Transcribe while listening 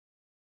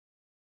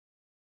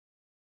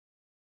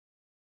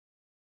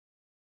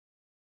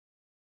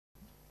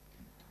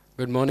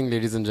Good morning,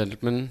 ladies and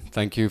gentlemen.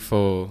 Thank you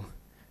for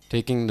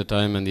taking the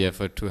time and the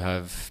effort to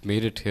have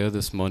made it here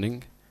this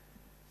morning.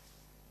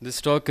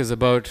 This talk is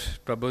about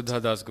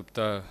Prabuddha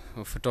Dasgupta,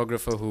 a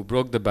photographer who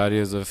broke the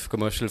barriers of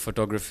commercial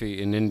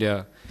photography in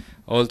India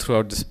all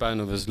throughout the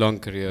span of his long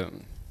career.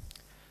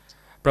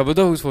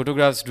 Prabuddha, whose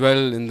photographs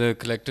dwell in the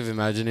collective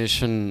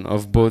imagination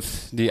of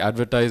both the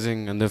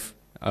advertising and the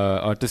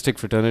artistic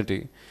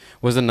fraternity,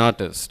 was an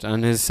artist,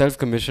 and his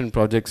self-commissioned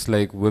projects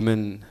like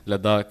Women,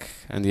 Ladakh,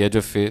 and The Edge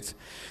of Faith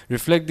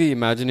reflect the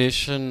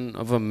imagination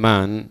of a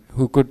man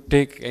who could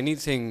take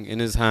anything in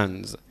his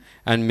hands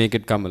and make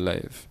it come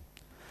alive.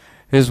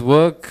 His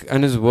work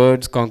and his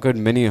words conquered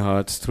many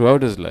hearts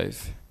throughout his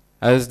life,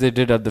 as they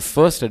did at the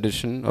first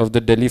edition of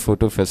the Delhi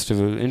Photo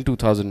Festival in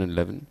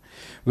 2011,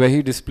 where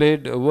he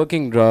displayed a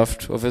working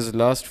draft of his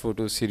last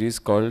photo series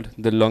called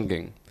The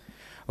Longing,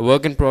 a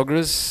work in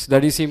progress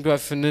that he seemed to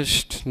have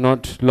finished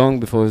not long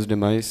before his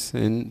demise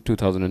in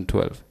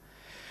 2012,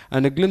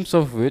 and a glimpse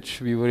of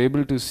which we were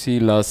able to see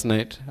last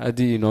night at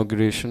the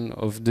inauguration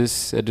of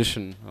this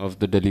edition of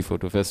the Delhi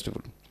Photo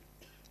Festival.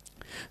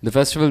 The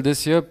festival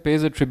this year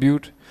pays a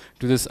tribute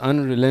to this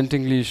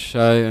unrelentingly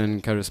shy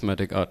and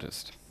charismatic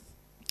artist.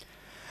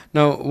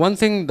 Now, one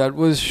thing that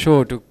was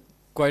sure to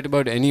quite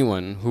about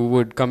anyone who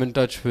would come in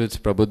touch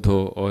with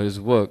Prabuddha or his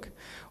work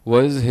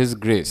was his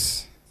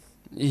grace.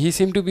 He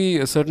seemed to be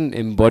a certain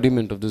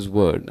embodiment of this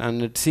word,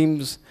 and it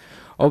seems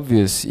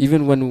obvious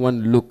even when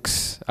one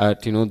looks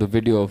at the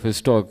video of his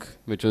talk,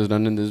 which was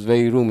done in this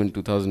very room in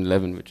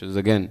 2011, which is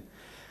again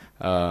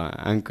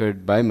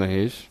anchored by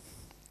Mahesh.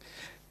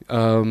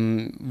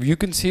 You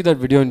can see that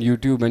video on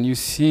YouTube, and you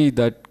see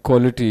that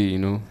quality,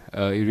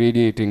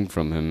 irradiating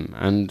from him.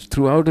 And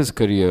throughout his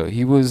career,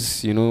 he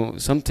was,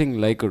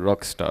 something like a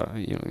rock star.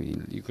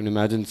 You can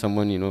imagine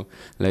someone,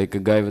 like a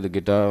guy with a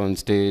guitar on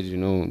stage,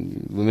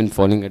 women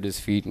falling at his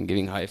feet and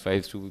giving high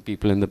fives to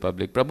people in the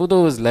public.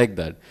 Prabuddha was like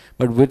that,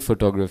 but with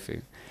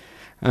photography.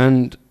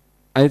 And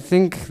I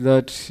think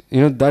that,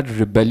 that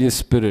rebellious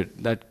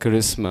spirit, that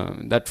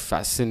charisma, that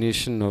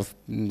fascination of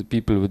the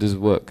people with his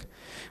work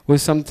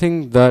was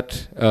something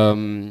that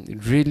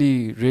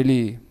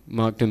really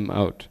marked him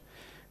out.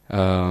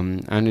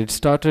 And it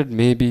started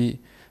maybe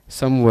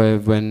somewhere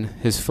when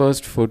his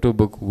first photo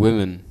book,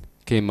 Women,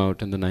 came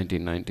out in the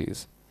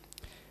 1990s.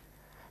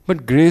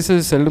 But grace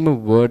is seldom a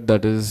word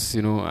that is,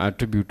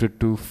 attributed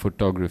to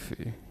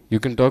photography. You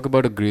can talk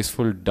about a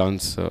graceful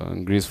dancer, a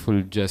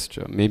graceful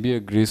gesture, maybe a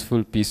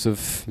graceful piece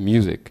of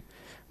music.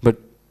 But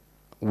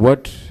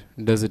what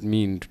does it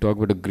mean to talk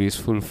about a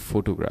graceful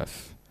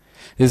photograph?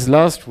 His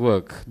last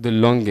work, The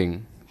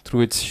Longing,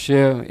 through its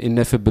sheer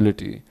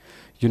ineffability,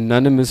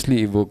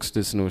 unanimously evokes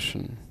this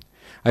notion.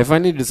 I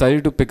finally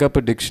decided to pick up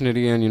a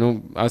dictionary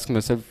and, ask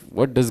myself,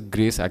 what does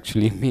grace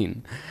actually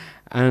mean?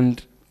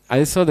 And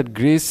I saw that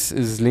grace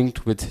is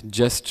linked with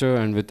gesture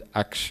and with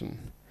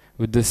action,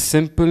 with the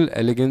simple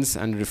elegance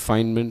and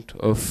refinement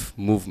of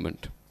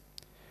movement.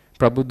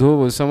 Prabuddha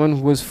was someone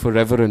who was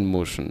forever in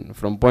motion,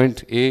 from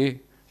point A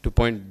to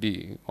point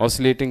B,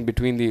 oscillating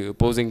between the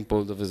opposing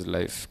poles of his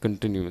life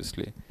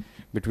continuously,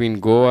 between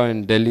Goa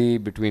and Delhi,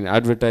 between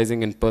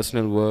advertising and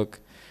personal work,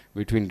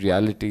 between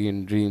reality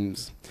and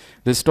dreams.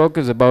 This talk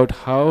is about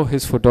how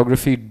his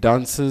photography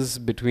dances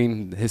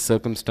between his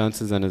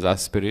circumstances and his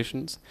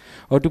aspirations,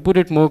 or to put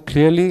it more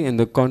clearly in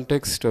the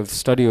context of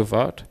study of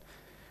art,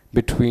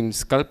 between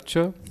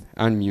sculpture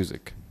and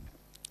music.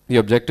 The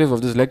objective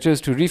of this lecture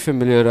is to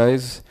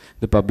refamiliarize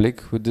the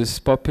public with this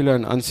popular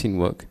and unseen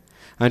work,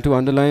 and to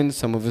underline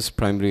some of his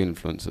primary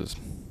influences.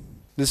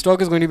 This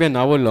talk is going to be an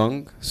hour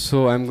long,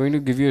 so I'm going to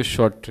give you a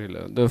short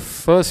trailer. The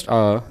first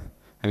hour,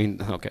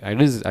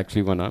 it is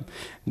actually 1 hour.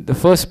 The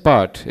first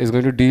part is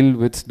going to deal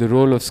with the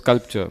role of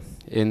sculpture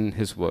in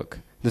his work.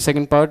 The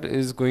second part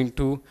is going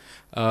to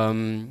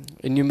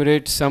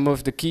enumerate some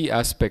of the key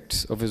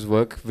aspects of his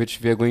work,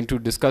 which we are going to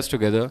discuss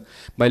together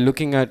by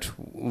looking at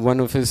one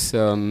of his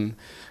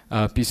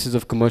pieces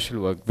of commercial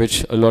work,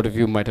 which a lot of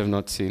you might have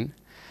not seen.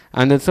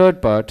 And the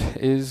third part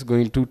is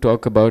going to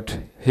talk about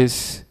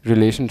his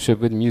relationship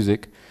with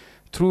music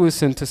through a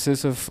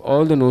synthesis of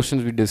all the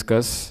notions we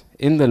discuss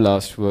in the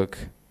last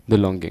work, The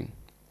Longing.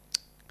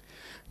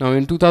 Now,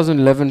 in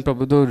 2011,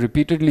 Prabuddha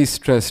repeatedly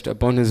stressed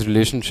upon his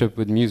relationship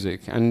with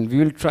music, and we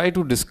will try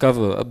to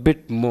discover a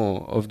bit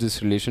more of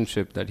this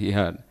relationship that he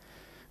had.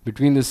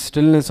 Between the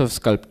stillness of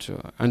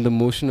sculpture and the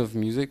motion of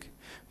music,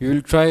 we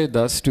will try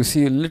thus to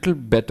see a little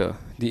better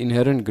the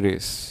inherent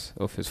grace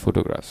of his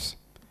photographs.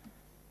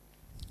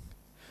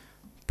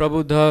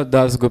 Prabuddha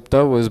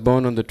Dasgupta was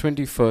born on the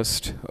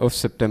 21st of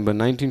September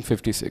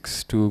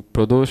 1956 to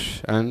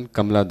Pradosh and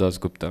Kamla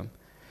Dasgupta.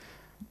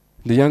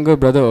 The younger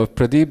brother of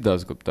Pradeep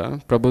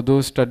Dasgupta,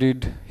 Prabuddha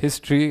studied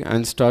history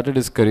and started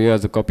his career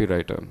as a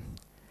copywriter.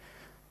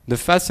 The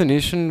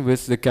fascination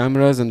with the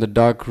cameras in the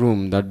dark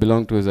room that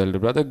belonged to his elder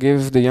brother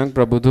gave the young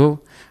Prabuddha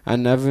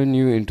an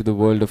avenue into the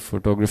world of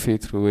photography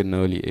through an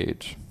early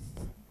age.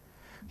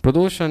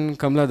 Pradosh and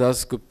Kamla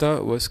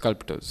Dasgupta were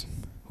sculptors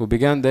who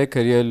began their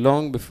career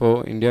long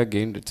before India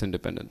gained its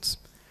independence.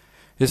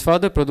 His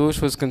father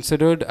Pradosh was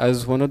considered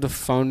as one of the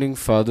founding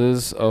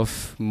fathers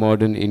of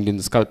modern Indian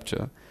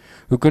sculpture,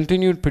 who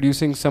continued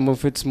producing some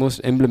of its most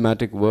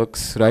emblematic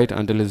works right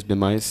until his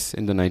demise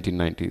in the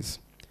 1990s.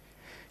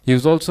 He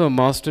was also a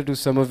master to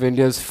some of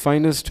India's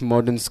finest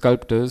modern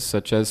sculptors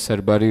such as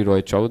Sarbari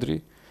Roy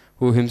Chowdhury,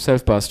 who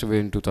himself passed away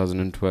in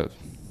 2012.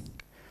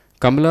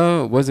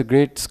 Kamala was a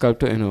great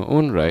sculptor in her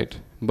own right,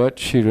 but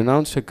she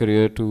renounced her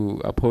career to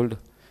uphold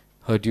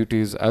her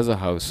duties as a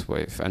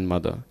housewife and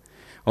mother,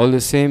 all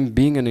the same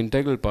being an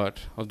integral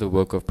part of the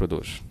work of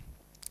Pradosh.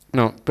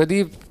 Now,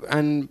 Pradeep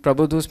and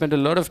Prabodhu spent a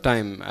lot of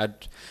time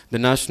at the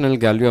National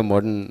Gallery of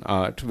Modern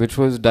Art, which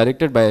was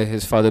directed by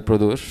his father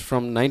Pradosh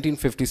from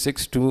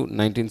 1956 to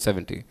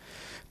 1970.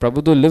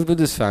 Prabodhu lived with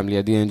his family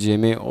at the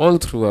NGMA all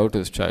throughout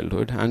his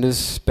childhood, and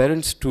his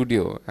parents'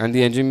 studio and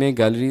the NGMA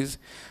galleries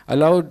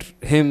allowed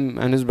him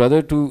and his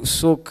brother to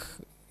soak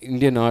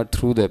Indian art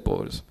through their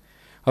pores.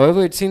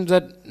 However, it seems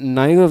that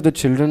neither of the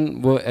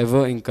children were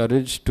ever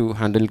encouraged to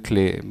handle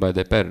clay by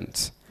their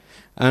parents.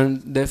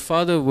 And their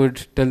father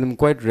would tell them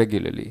quite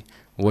regularly,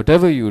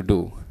 whatever you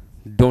do,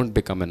 don't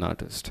become an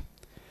artist.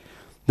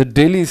 The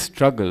daily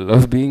struggle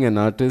of being an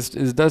artist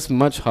is thus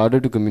much harder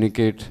to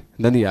communicate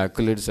than the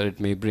accolades that it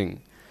may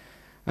bring.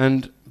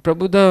 And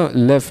Prabuddha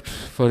left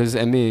for his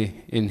MA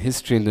in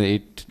history in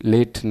the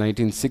late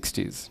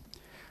 1960s.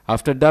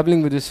 After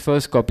dabbling with his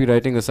first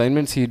copywriting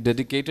assignments, he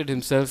dedicated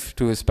himself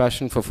to his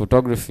passion for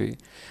photography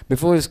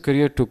before his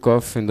career took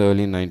off in the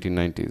early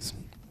 1990s.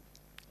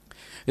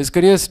 His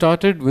career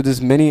started with his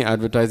many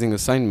advertising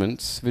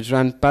assignments, which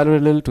ran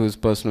parallel to his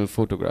personal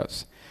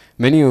photographs,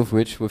 many of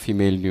which were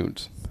female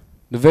nudes.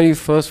 The very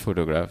first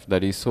photograph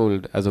that he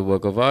sold as a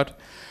work of art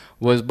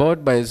was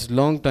bought by his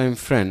longtime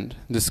friend,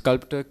 the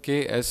sculptor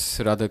K.S.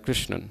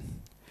 Radhakrishnan,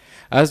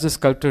 as the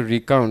sculptor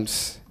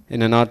recounts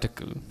in an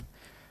article.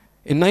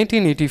 In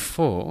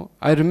 1984,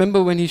 I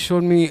remember when he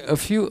showed me a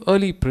few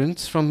early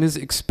prints from his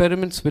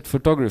experiments with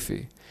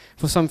photography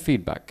for some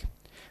feedback.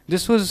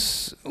 This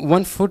was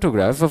one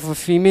photograph of a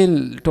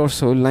female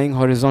torso lying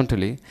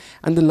horizontally,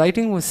 and the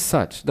lighting was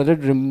such that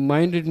it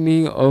reminded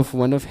me of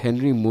one of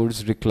Henry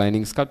Moore's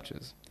reclining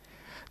sculptures.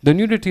 The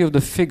nudity of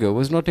the figure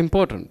was not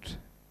important,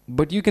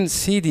 but you can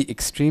see the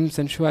extreme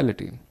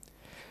sensuality.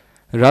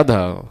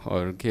 Radha,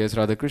 or K.S.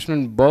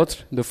 Radhakrishnan,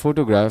 bought the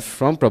photograph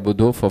from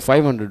Prabuddha for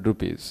 500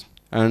 rupees,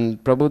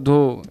 and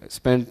Prabuddha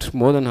spent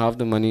more than half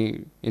the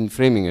money in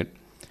framing it.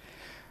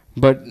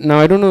 But now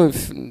I don't know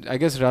if, I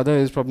guess Radha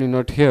is probably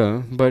not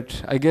here,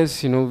 but I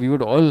guess, we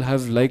would all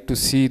have liked to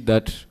see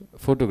that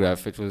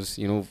photograph. It was,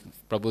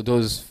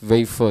 Prabuddha's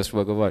very first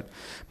work of art.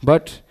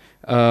 But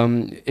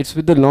it's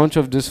with the launch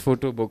of this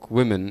photo book,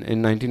 Women,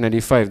 in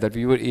 1995, that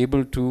we were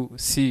able to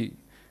see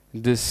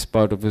this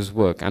part of his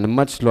work, and a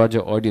much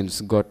larger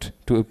audience got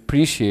to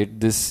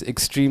appreciate this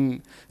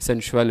extreme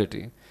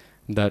sensuality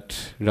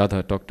that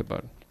Radha talked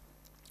about.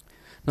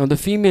 Now, the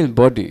female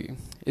body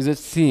is a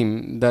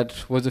theme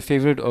that was a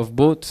favorite of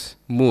both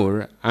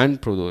Moore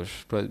and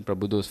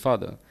Prabuddha's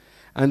father,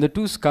 and the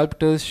two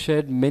sculptors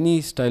shared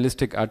many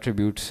stylistic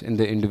attributes in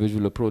their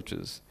individual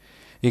approaches,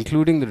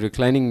 including the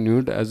reclining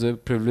nude as a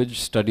privileged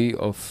study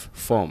of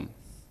form.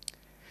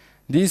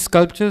 These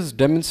sculptures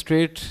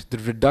demonstrate the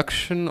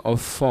reduction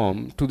of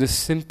form to the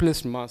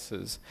simplest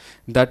masses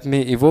that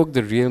may evoke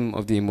the realm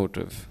of the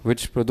emotive,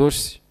 which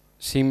Pradosh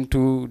seemed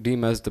to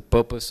deem as the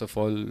purpose of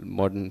all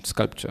modern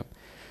sculpture.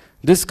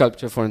 This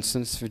sculpture, for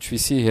instance, which we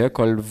see here,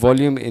 called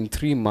Volume in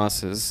Three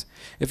Masses,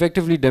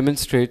 effectively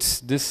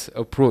demonstrates this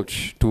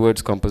approach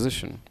towards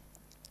composition.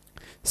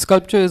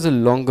 Sculpture is a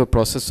longer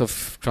process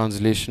of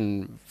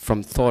translation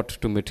from thought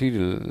to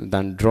material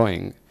than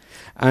drawing,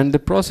 and the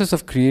process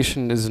of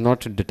creation is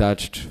not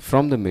detached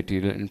from the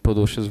material in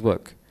Pradosh's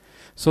work.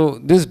 So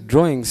this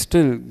drawing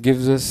still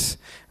gives us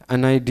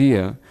an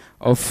idea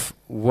of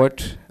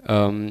what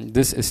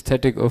this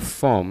aesthetic of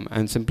form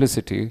and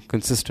simplicity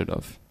consisted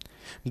of.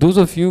 Those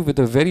of you with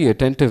a very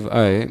attentive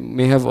eye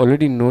may have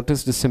already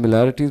noticed the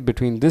similarities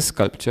between this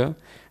sculpture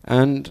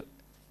and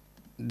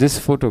this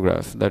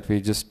photograph that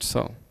we just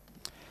saw.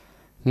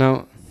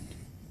 Now,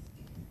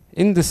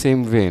 in the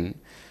same vein,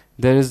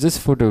 there is this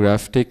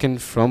photograph taken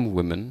from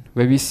Women,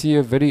 where we see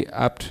a very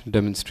apt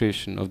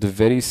demonstration of the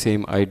very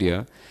same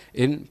idea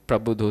in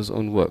Prabuddha's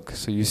own work.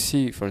 So you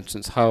see, for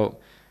instance, how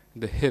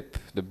the hip,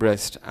 the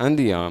breast, and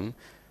the arm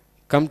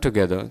come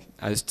together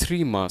as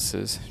three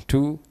masses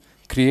to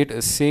create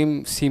a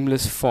same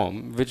seamless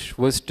form which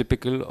was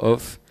typical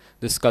of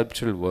the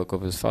sculptural work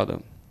of his father.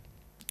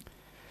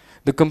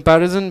 The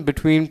comparison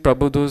between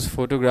Prabuddha's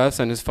photographs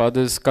and his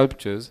father's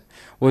sculptures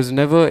was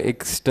never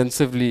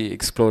extensively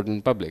explored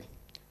in public,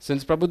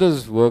 since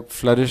Prabuddha's work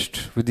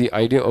flourished with the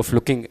idea of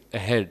looking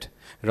ahead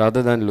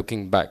rather than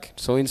looking back.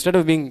 So instead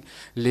of being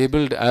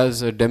labeled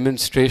as a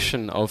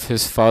demonstration of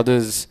his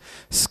father's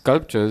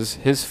sculptures,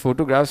 his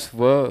photographs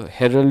were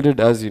heralded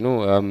as,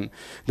 the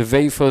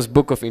very first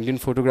book of Indian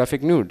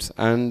photographic nudes,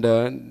 and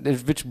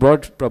which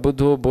brought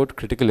Prabuddha both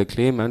critical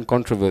acclaim and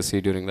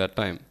controversy during that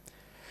time.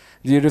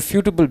 The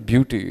irrefutable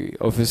beauty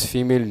of his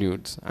female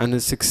nudes and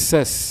his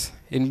success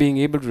in being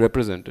able to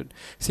represent it,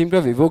 seem to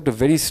have evoked a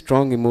very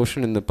strong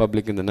emotion in the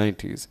public in the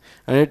 90s,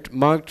 and it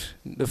marked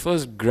the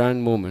first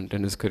grand moment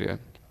in his career.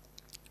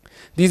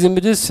 These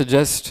images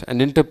suggest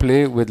an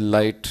interplay with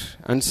light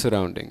and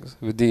surroundings,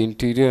 with the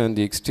interior and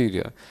the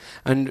exterior,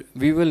 and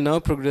we will now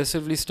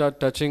progressively start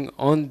touching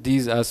on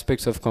these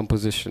aspects of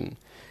composition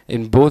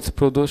in both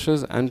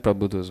Pradosha's and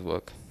Prabuddha's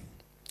work.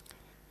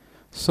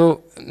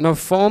 So now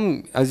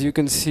form, as you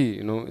can see,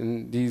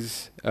 in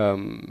these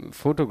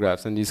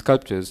photographs and these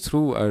sculptures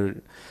through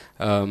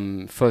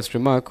our first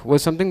remark,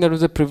 was something that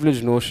was a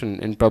privileged notion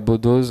in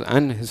Prabuddha's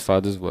and his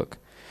father's work.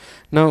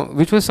 Now,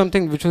 which was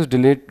something which was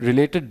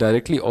related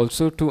directly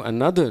also to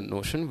another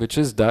notion, which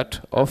is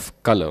that of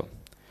color.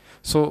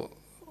 So,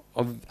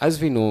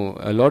 as we know,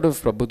 a lot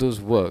of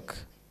Prabuddha's work,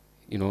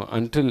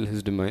 until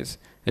his demise,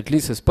 at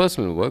least his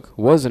personal work,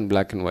 was in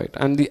black and white.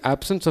 And the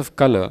absence of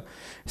color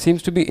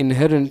seems to be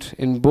inherent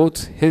in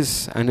both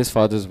his and his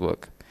father's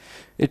work.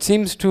 It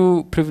seems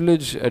to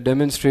privilege a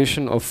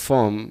demonstration of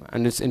form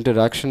and its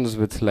interactions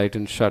with light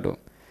and shadow.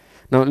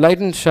 Now, light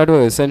and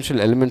shadow are essential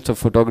elements of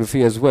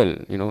photography as well,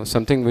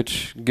 something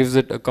which gives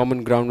it a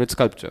common ground with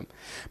sculpture.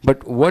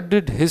 But what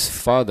did his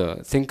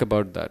father think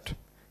about that?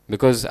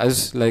 Because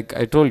as like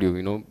I told you,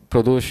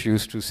 Pradosh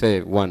used to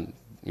say, one,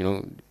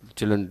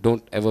 children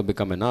don't ever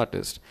become an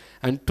artist.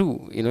 And two,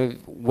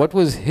 what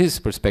was his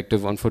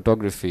perspective on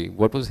photography?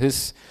 What was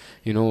his,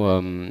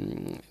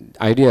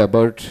 idea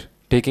about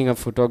taking up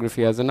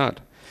photography as an art?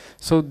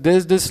 So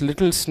there's this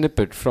little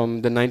snippet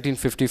from the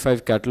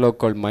 1955 catalogue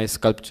called My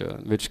Sculpture,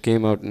 which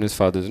came out in his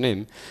father's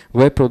name,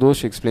 where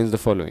Pradosh explains the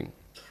following.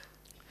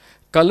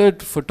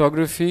 Colored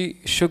photography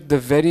shook the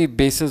very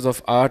basis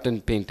of art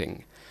and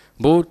painting,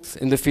 both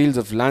in the fields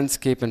of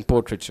landscape and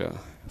portraiture.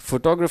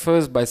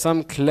 Photographers, by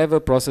some clever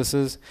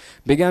processes,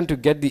 began to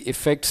get the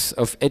effects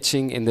of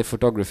etching in their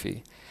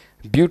photography.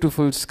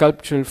 Beautiful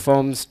sculptural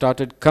forms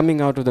started coming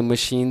out of the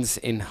machines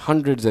in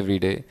hundreds every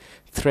day,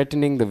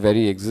 threatening the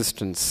very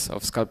existence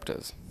of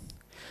sculptors.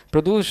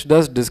 Pradosh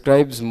thus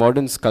describes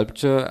modern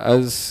sculpture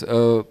as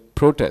a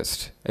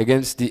protest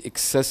against the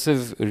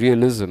excessive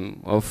realism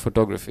of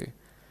photography.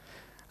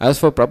 As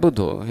for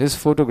Prabuddha, his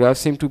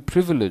photographs seem to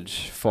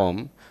privilege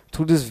form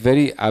through this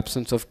very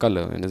absence of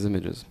color in his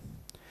images.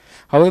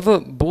 However,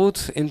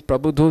 both in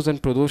Prabuddha's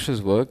and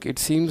Pradosha's work, it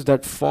seems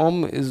that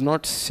form is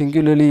not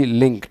singularly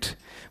linked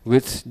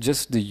with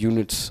just the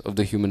units of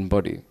the human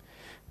body.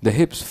 The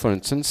hips, for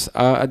instance,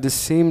 are at the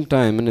same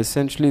time an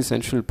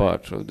essential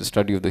part of the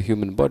study of the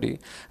human body,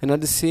 and at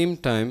the same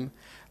time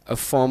a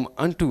form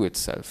unto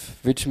itself,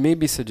 which may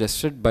be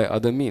suggested by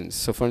other means.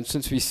 So, for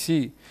instance, we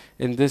see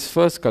in this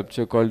first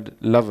sculpture called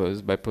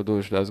Lovers by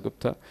Prabuddha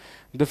Dasgupta,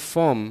 the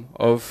form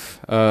of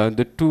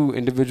the two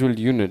individual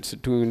units, the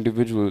two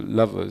individual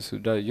lovers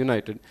who are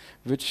united,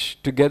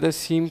 which together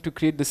seem to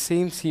create the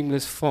same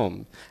seamless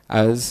form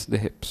as the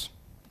hips.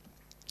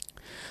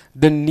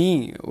 The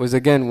knee was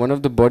again one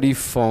of the body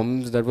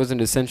forms that was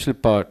an essential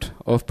part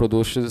of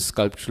Pradosha's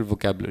sculptural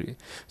vocabulary.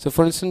 So,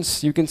 for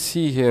instance, you can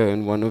see here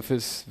in one of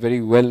his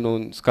very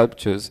well-known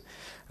sculptures,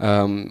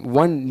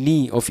 one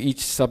knee of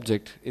each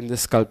subject in the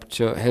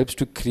sculpture helps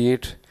to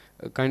create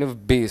a kind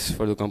of base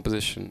for the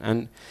composition.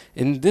 And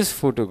in this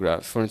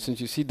photograph, for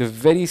instance, you see the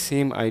very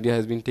same idea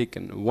has been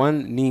taken.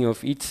 One knee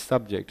of each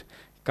subject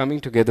coming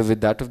together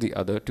with that of the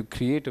other to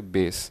create a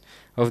base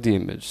of the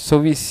image. So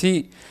we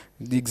see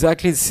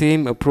exactly the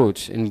same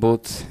approach in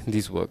both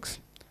these works.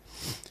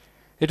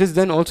 It is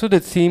then also the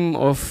theme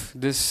of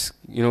this,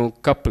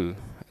 couple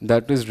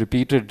that is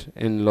repeated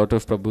in a lot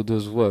of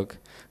Prabuddha's work.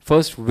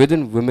 First,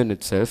 within women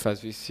itself,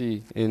 as we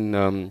see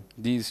in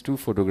these two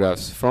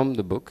photographs from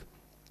the book,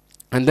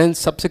 and then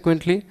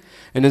subsequently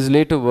in his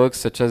later works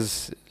such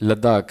as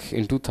Ladakh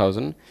in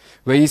 2000,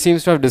 where he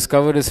seems to have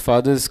discovered his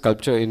father's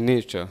sculpture in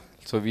nature.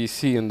 So we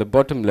see in the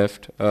bottom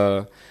left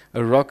a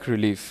rock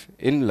relief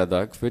in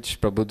Ladakh,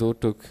 which Prabuddha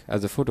took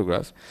as a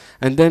photograph.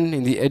 And then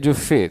in the Edge of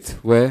Faith,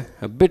 where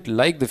a bit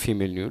like the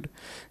female nude,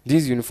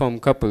 these uniform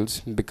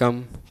couples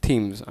become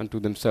themes unto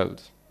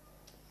themselves.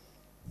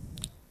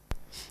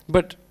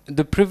 But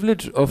the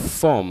privilege of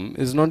form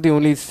is not the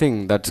only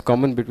thing that's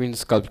common between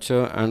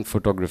sculpture and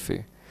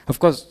photography. Of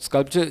course,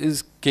 sculpture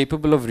is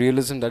capable of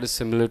realism that is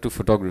similar to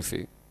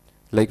photography,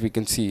 like we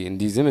can see in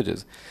these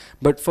images.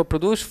 But for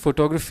Pradosh,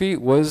 photography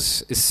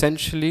was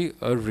essentially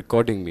a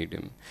recording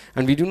medium.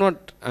 And we do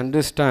not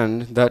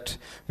understand that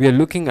we are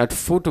looking at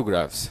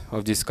photographs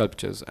of these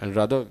sculptures, and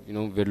rather,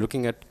 we're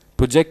looking at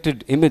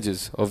projected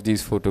images of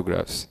these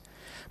photographs.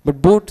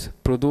 But both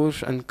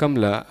Pradosh and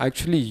Kamla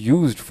actually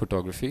used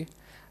photography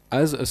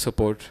as a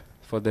support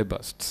for their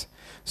busts.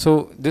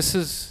 So this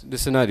is the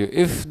scenario.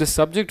 If the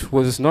subject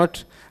was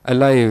not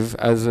alive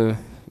as a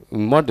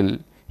model,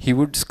 he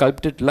would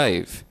sculpt it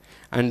live.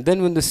 And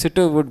then when the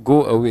sitter would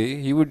go away,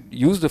 he would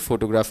use the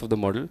photograph of the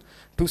model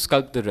to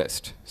sculpt the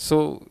rest.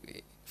 So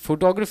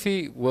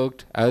photography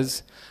worked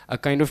as a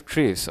kind of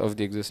trace of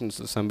the existence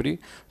of somebody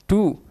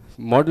to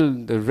model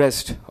the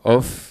rest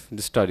of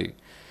the study.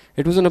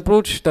 It was an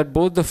approach that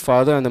both the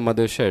father and the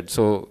mother shared.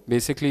 So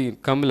basically,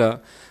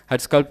 Kamala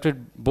had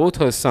sculpted both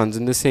her sons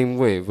in the same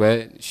way,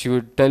 where she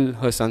would tell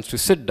her sons to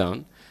sit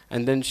down,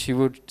 and then she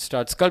would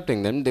start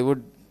sculpting them. They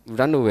would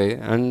run away,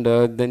 and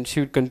then she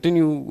would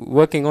continue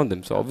working on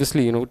them. So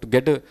obviously, to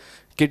get a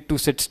kid to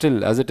sit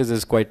still as it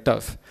is quite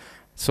tough.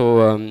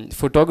 So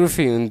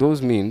photography in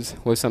those means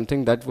was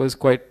something that was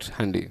quite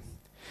handy.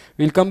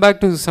 We'll come back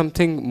to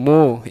something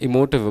more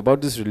emotive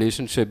about this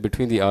relationship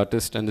between the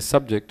artist and the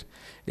subject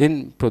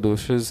in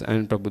Pradosh's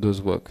and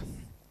Prabuddha's work.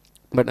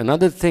 But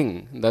another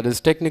thing that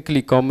is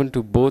technically common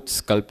to both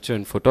sculpture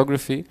and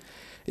photography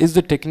is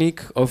the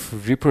technique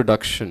of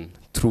reproduction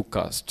through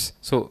casts.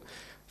 So,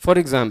 for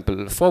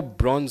example, for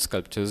bronze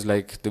sculptures,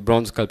 like the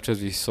bronze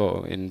sculptures we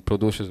saw in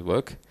Pradosh's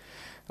work,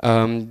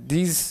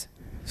 these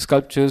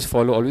sculptures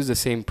follow always the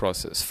same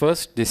process.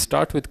 First, they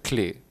start with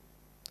clay.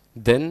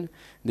 Then,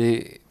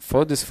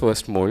 for this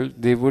first mold,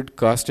 they would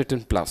cast it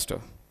in plaster.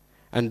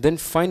 And then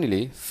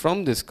finally,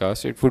 from this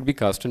cast, it would be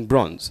cast in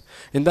bronze.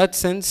 In that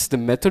sense, the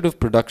method of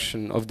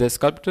production of their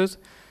sculptures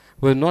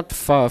were not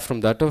far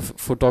from that of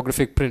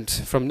photographic prints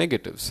from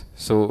negatives.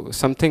 So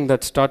something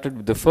that started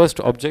with the first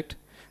object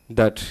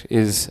that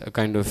is a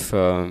kind of,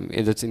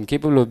 that's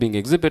incapable of being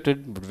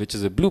exhibited, but which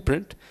is a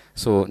blueprint.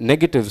 So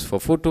negatives for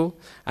photo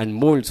and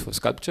molds for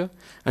sculpture,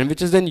 and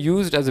which is then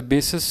used as a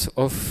basis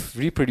of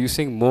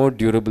reproducing more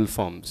durable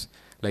forms,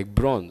 like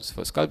bronze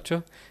for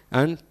sculpture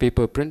and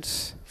paper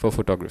prints for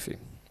photography.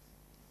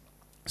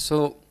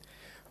 So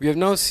we have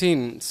now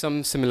seen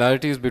some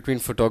similarities between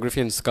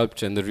photography and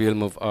sculpture in the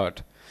realm of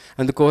art,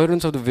 and the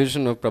coherence of the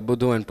vision of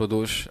Prabuddha and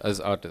Pradosh as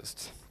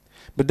artists.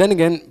 But then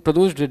again,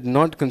 Pradosh did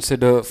not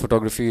consider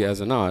photography as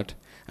an art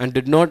and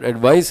did not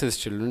advise his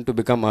children to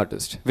become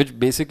artists, which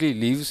basically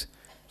leaves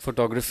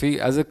photography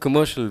as a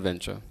commercial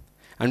venture,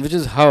 and which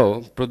is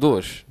how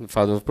Pradosh, the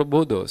father of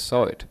Prabuddha,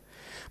 saw it.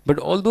 But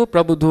although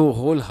Prabuddha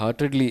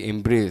wholeheartedly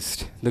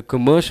embraced the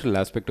commercial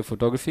aspect of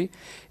photography,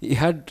 he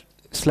had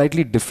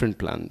slightly different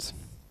plans.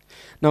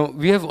 Now,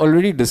 we have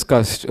already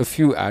discussed a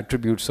few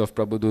attributes of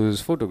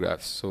Prabuddha's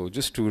photographs. So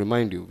just to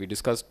remind you, we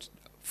discussed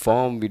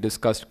form, we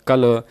discussed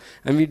color,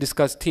 and we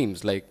discussed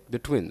themes like the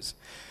twins.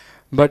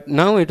 But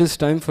now it is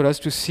time for us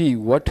to see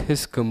what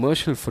his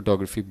commercial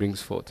photography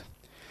brings forth.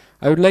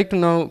 I would like to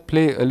now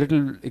play a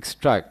little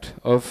extract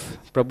of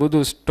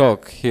Prabuddha's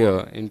talk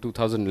here in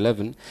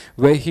 2011,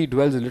 where he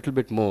dwells a little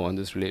bit more on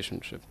this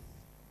relationship.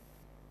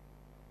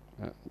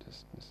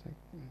 Just a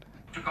second.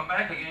 To come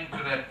back again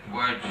to that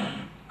word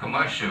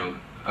commercial,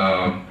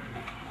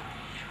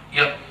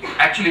 yeah,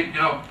 actually,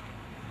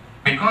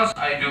 because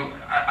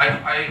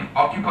I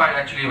occupied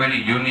actually a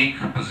very unique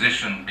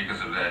position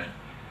because of that.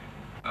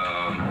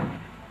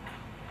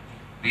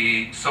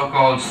 The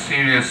so-called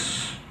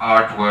serious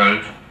art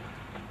world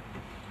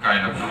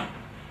kind of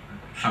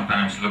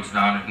sometimes looks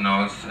down its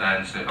nose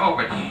and says, oh,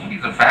 but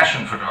he's a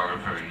fashion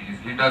photographer,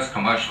 he does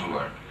commercial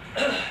work.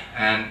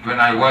 And when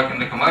I work in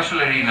the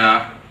commercial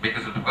arena,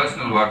 because of the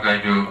personal work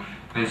I do,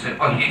 they say,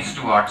 oh, he's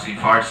too artsy,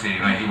 fartsy,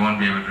 he won't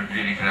be able to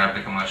really grab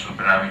the commercial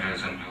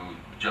parameters and do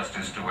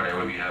justice to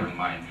whatever we have in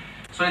mind.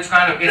 So it's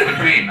kind of in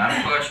between.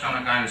 I'm perched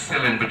on a kind of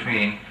still in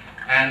between.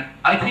 And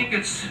I think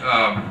it's,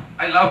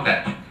 I love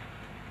that,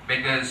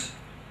 because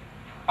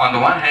on the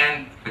one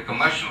hand, the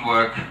commercial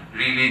work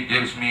really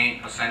gives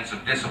me a sense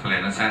of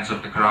discipline, a sense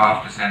of the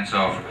craft, a sense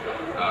of,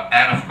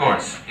 and of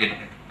course, it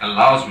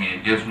allows me,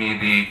 it gives me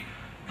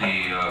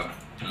the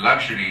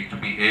luxury to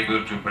be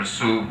able to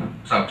pursue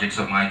subjects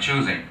of my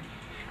choosing.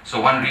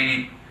 So one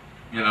really,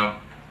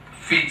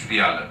 feeds the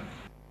other.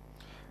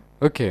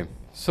 Okay,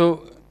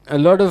 so a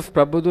lot of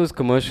Prabuddha's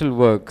commercial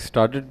work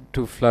started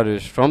to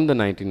flourish from the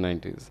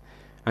 1990s.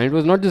 And it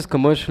was not just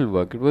commercial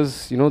work, it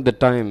was, the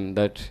time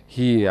that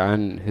he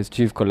and his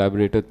chief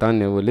collaborator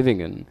Tanya were living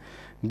in.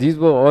 These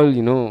were all,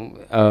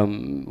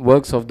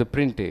 works of the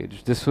print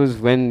age. This was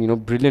when,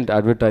 brilliant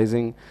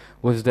advertising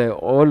was there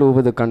all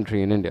over the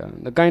country in India.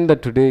 The kind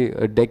that today,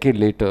 a decade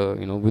later,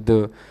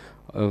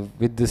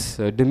 with this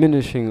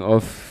diminishing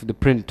of the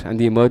print and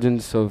the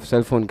emergence of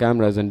cell phone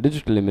cameras and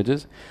digital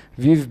images,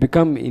 we've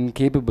become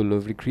incapable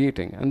of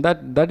recreating. And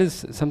that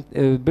is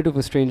a bit of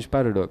a strange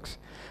paradox.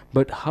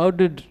 But how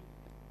did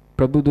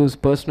Prabuddha's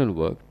personal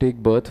work take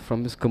birth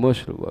from his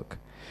commercial work?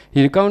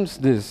 He recounts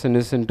this in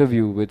his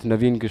interview with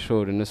Naveen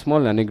Kishore in a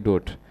small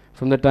anecdote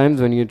from the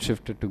times when he had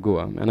shifted to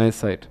Goa, and I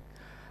cite,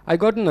 I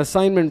got an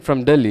assignment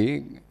from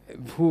Delhi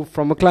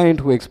from a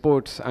client who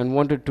exports and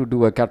wanted to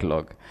do a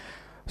catalogue.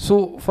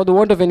 So for the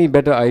want of any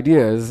better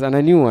ideas, and I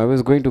knew I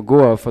was going to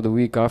Goa for the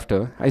week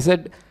after, I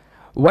said,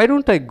 why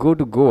don't I go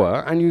to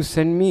Goa and you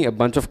send me a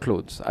bunch of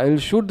clothes? I'll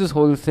shoot this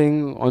whole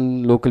thing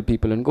on local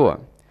people in Goa.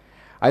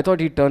 I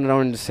thought he'd turn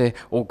around and say,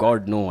 oh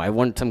God, no, I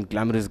want some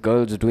glamorous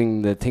girls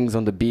doing the things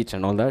on the beach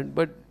and all that.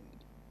 But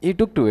he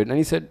took to it and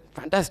he said,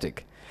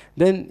 fantastic.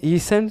 Then he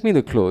sent me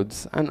the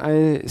clothes and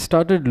I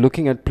started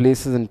looking at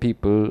places and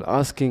people,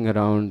 asking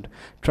around,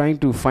 trying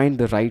to find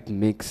the right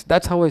mix.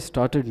 That's how I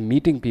started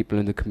meeting people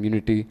in the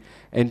community,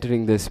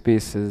 entering their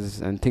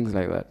spaces and things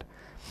like that.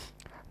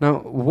 Now,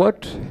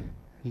 what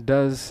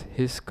does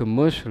his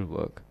commercial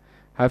work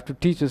have to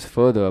teach us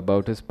further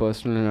about his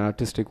personal and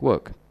artistic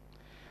work?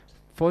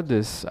 For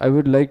this, I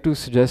would like to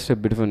suggest a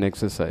bit of an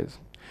exercise.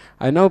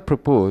 I now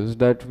propose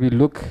that we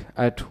look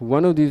at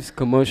one of these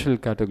commercial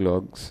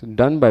catalogs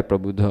done by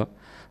Prabuddha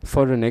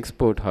for an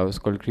export house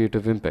called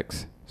Creative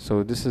Impex.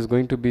 So this is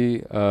going to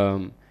be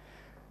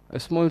a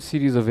small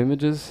series of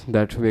images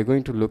that we're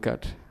going to look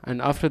at,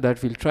 and after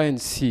that we'll try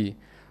and see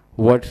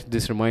what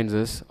this reminds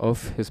us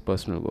of his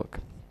personal work.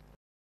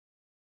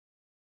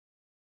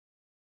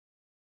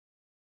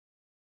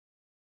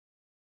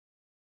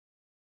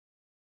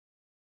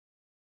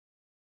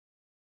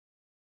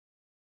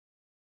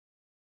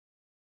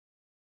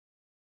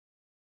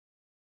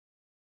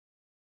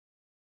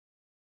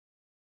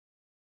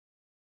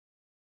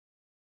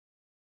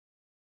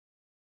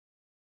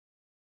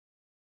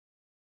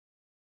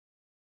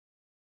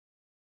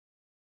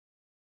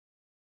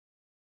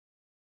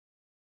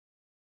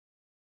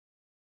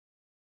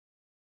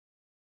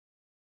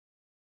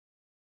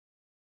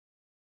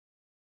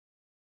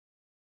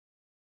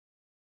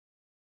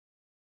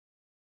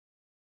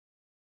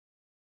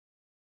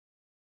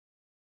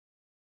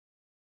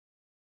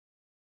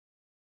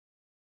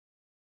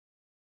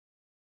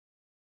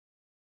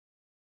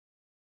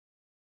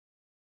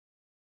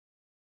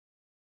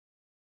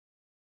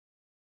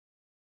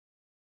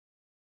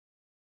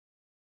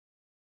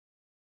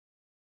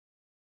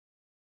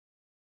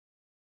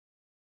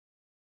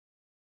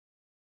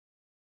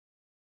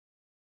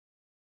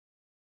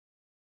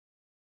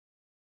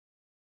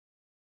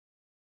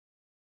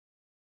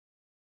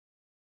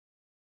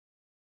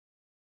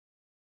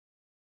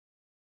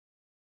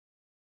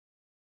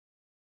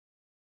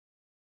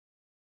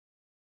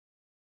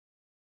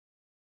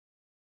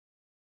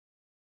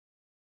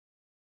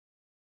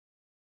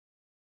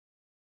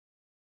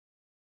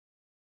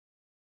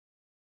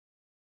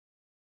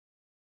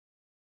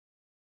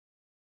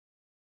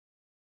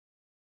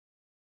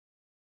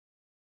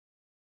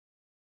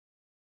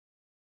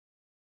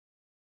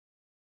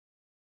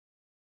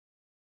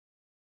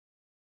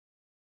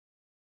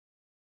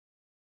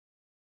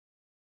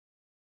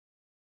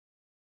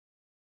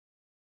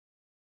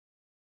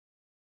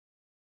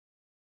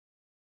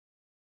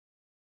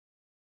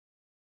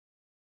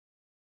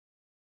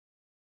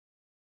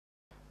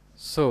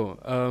 So,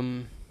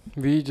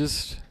 we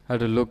just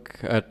had a look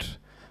at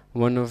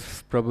one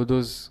of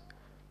Prabhu's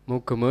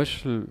more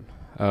commercial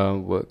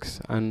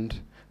works, and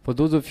for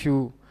those of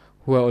you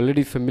who are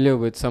already familiar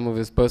with some of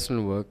his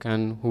personal work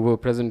and who were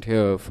present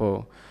here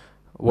for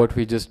what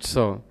we just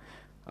saw,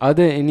 are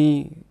there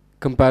any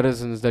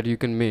comparisons that you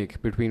can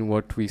make between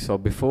what we saw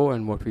before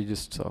and what we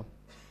just saw?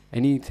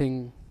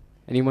 Anything,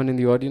 anyone in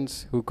the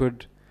audience who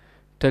could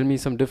tell me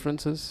some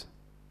differences,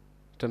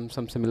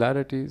 some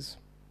similarities?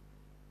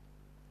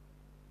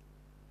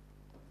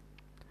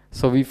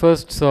 So we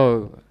first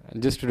saw,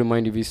 just to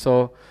remind you, we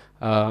saw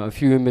a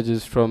few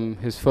images from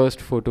his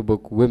first photo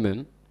book,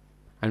 Women,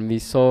 and we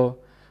saw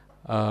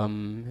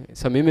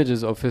some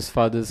images of his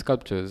father's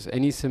sculptures.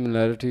 Any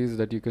similarities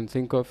that you can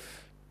think of?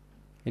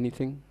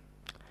 Anything?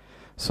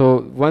 So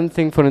one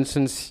thing, for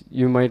instance,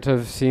 you might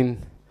have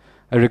seen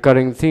a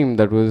recurring theme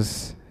that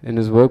was in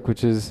his work,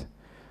 which is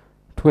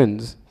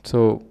twins.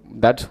 So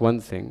that's one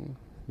thing.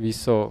 We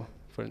saw,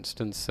 for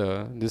instance,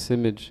 this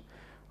image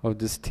of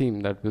this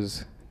theme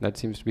that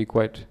seems to be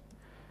quite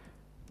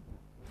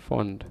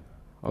fond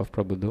of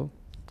Prabuddha.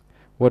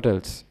 What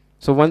else?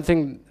 So one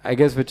thing, I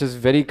guess, which is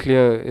very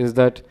clear is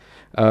that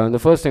the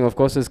first thing, of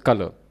course, is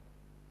color.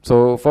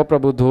 So for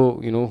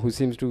Prabuddha, who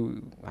seems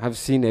to have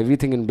seen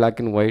everything in black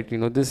and white,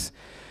 this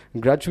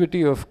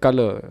gratuity of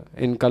color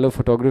in color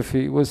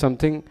photography was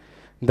something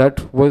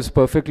that was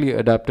perfectly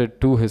adapted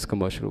to his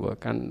commercial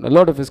work. And a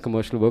lot of his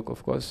commercial work,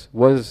 of course,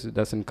 was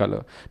thus in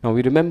color. Now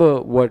we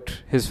remember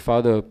what his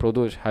father,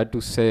 Pradosh, had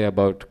to say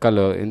about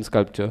color in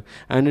sculpture,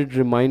 and it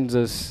reminds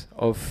us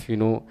of,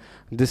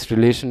 this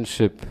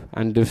relationship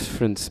and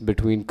difference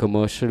between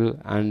commercial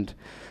and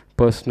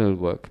personal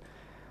work.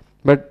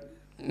 But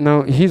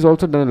now he's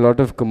also done a lot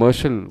of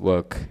commercial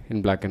work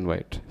in black and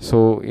white.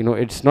 So,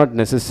 it's not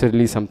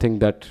necessarily something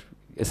that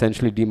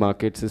essentially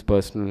demarcates his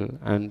personal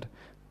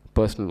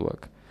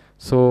work.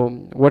 So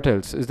what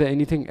else? Is there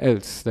anything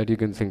else that you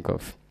can think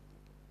of?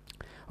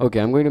 Okay,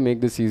 I'm going to make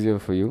this easier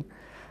for you.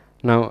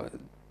 Now,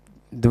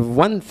 the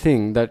one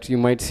thing that you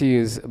might see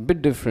is a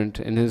bit different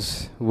in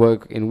his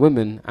work in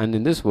Women and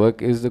in this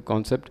work is the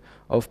concept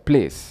of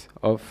place,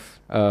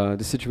 of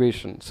the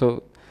situation.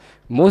 So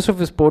most of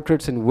his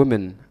portraits in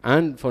Women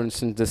and, for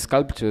instance, the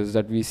sculptures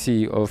that we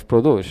see of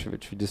Pradosh,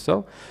 which we just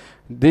saw,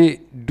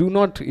 they do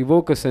not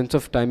evoke a sense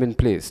of time and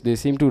place. They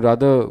seem to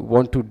rather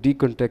want to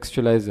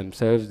decontextualize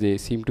themselves. They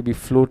seem to be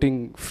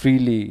floating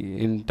freely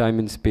in time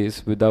and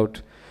space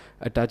without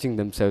attaching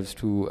themselves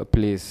to a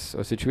place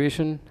or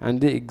situation, and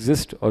they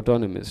exist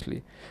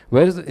autonomously.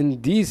 Whereas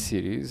in these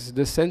series,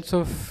 the sense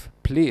of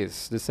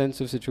place, the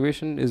sense of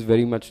situation is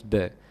very much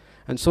there.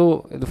 And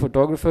so the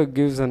photographer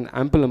gives an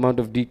ample amount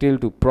of detail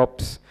to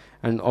props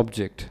and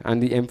object,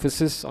 and the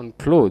emphasis on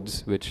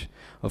clothes, which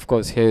of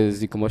course here is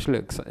the commercial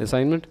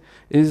assignment,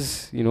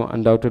 is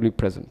undoubtedly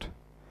present.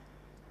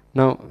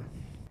 Now,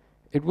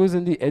 it was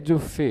in the Edge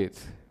of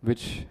Faith,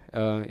 which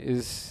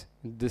is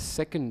the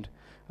second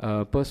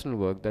personal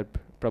work that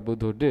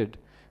Prabuddha did,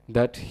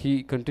 that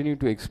he continued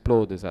to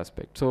explore this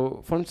aspect.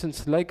 So, for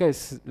instance, like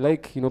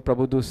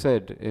Prabuddha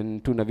said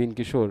to Naveen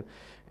Kishore,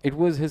 it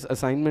was his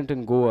assignment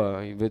in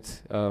Goa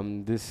with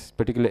this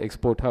particular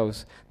export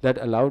house that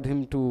allowed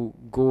him to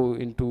go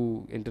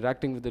into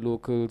interacting with the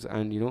locals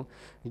and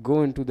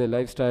go into their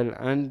lifestyle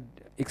and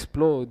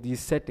explore these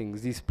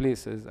settings, these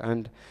places.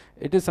 And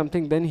it is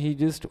something then he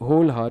just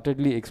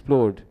wholeheartedly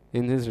explored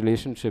in his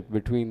relationship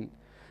between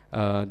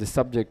the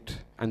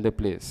subject and the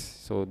place,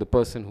 so the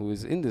person who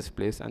is in this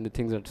place and the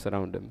things that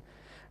surround him.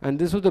 And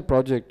this was the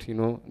project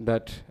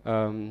that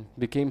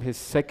became his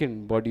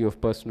second body of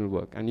personal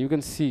work. And you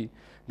can see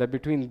that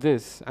between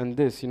this and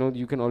this,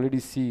 you can already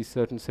see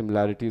certain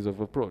similarities of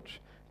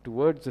approach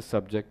towards the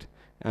subject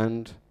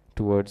and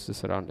towards the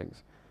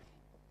surroundings.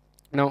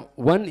 Now,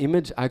 one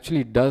image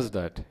actually does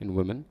that in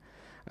women,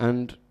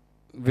 and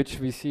which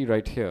we see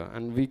right here.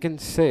 And we can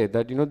say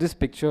that this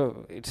picture,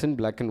 it's in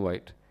black and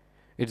white.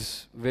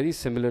 It's very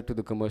similar to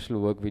the commercial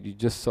work which you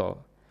just saw,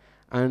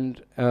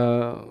 and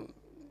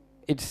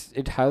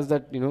it has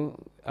that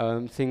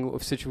thing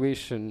of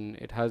situation.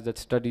 It has that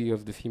study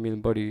of the female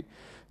body.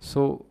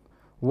 So,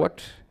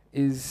 what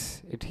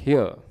is it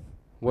here?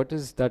 What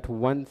is that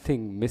one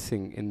thing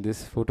missing in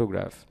this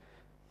photograph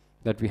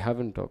that we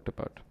haven't talked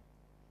about?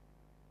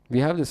 We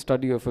have the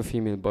study of a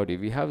female body.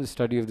 We have the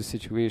study of the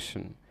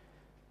situation,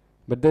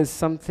 but there's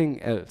something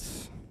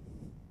else.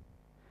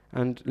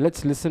 And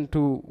let's listen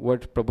to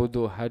what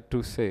Prabuddha had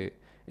to say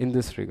in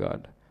this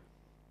regard.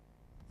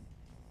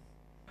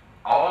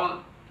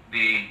 All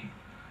the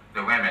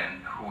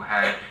women who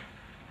had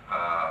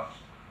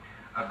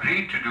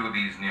agreed to do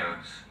these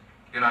nudes,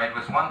 it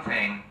was one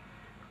thing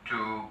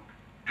to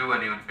do a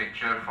nude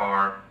picture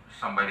for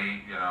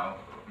somebody,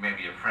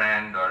 maybe a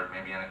friend or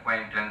maybe an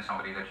acquaintance,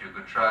 somebody that you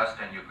could trust,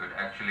 and you could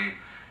actually,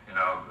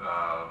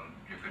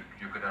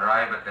 you could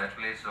arrive at that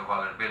place of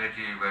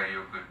vulnerability where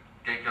you could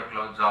take your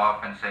clothes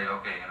off and say,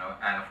 okay,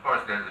 and of course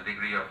there's a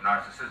degree of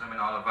narcissism in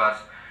all of us,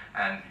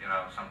 and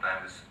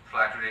sometimes it's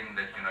flattering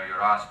that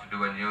you're asked to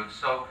do a nude.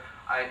 So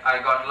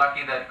I got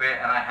lucky that way,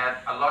 and I had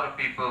a lot of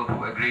people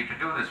who agreed to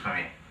do this for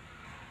me.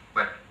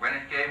 But when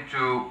it came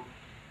to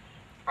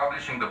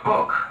publishing the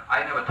book,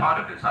 I never thought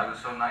of this. I was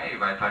so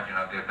naive. I thought,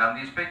 they've done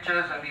these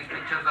pictures, and these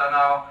pictures are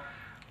now,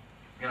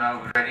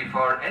 ready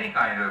for any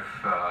kind of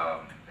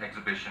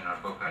exhibition or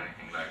book or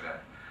anything like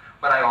that.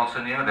 But I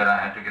also knew that I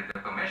had to get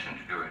their permission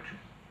to do it.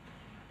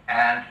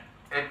 And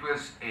it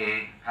was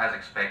as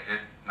expected,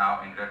 now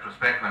in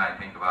retrospect when I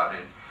think about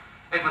it,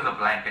 it was a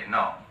blanket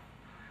no.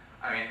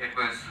 I mean, it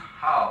was,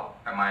 how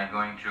am I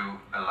going to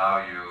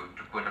allow you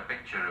to put a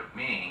picture of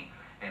me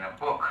in a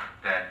book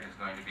that is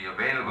going to be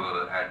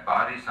available at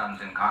Bahari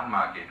Sons in Khan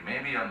Market,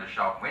 maybe on the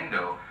shop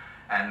window,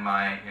 and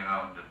my,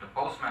 the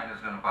postman is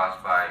going to pass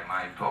by,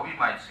 my Toby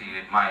might see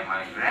it, my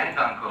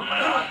granduncle, my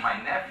aunt, my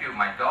nephew,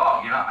 my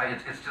dog,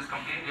 it's just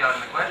completely out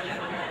of the question.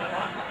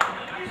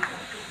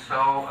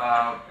 So,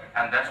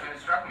 and that's when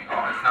it struck me,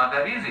 oh, it's not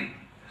that easy.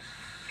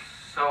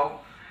 So,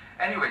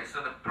 anyway,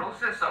 so the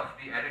process of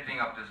the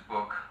editing of this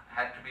book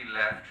had to be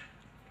left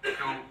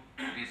to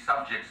the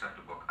subjects of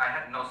the book. I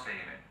had no say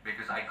in it,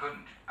 because I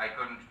couldn't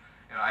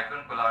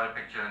pull out a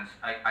picture, and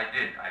I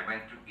did. I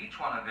went to each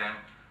one of them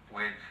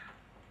with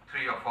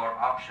 3 or 4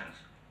 options.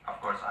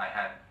 Of course, I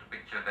had the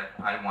picture that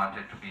I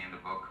wanted to be in the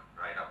book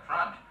right up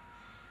front,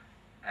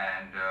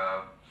 and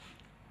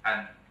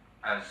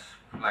as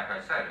like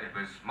I said, it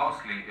was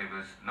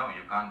no,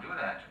 you can't do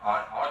that,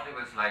 or there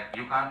was like,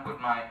 you can't put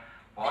my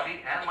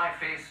body and my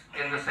face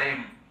in the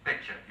same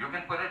picture. You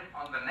can put it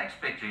on the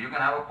next picture. You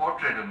can have a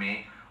portrait of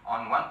me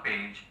on one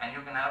page, and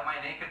you can have my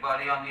naked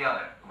body on the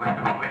other,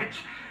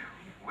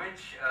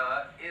 which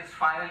is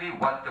finally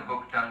what the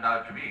book turned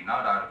out to be,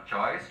 not out of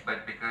choice,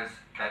 but because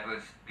that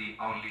was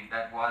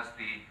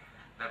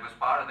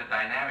part of the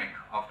dynamic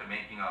of the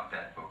making of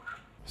that book.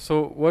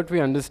 So what we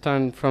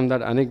understand from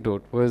that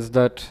anecdote was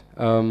that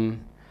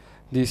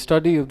the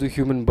study of the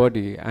human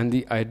body and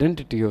the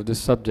identity of the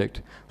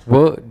subject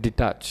were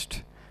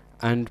detached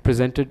and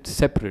presented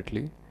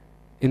separately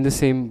in the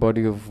same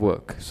body of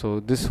work. So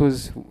this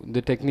was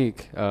the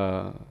technique,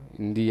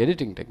 in the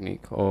editing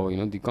technique, or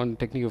the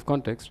technique of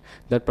context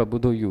that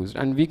Prabuddha used.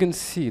 And we can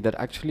see that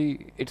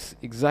actually it's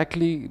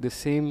exactly the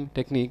same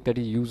technique that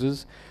he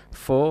uses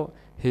for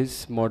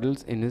his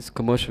models in his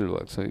commercial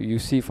work. So you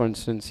see, for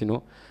instance,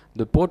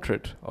 the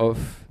portrait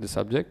of the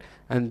subject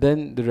and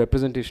then the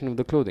representation of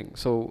the clothing.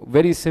 So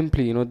very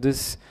simply,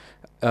 this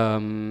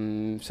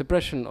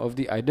suppression of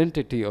the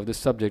identity of the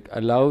subject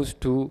allows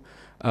to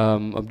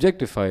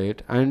objectify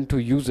it and to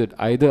use it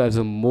either as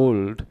a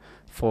mold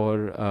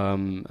for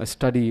a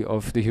study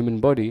of the human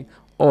body,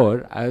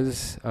 or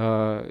as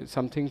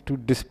something to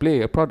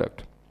display a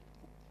product.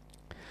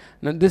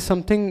 Now, there's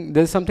something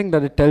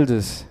that it tells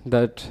us,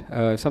 that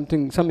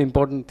some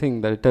important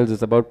thing that it tells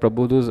us about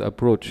Prabuddha's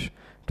approach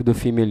to the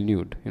female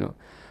nude.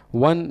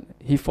 One,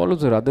 he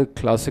follows a rather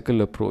classical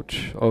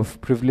approach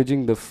of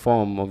privileging the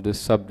form of the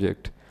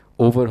subject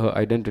over her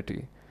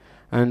identity.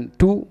 And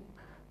two,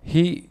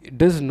 he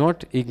does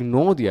not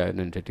ignore the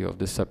identity of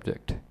the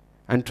subject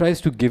and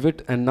tries to give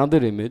it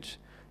another image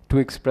to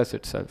express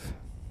itself.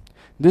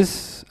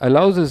 This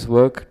allows his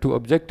work to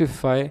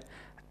objectify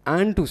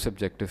and to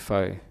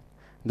subjectify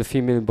the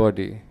female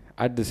body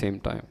at the same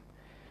time.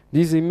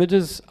 These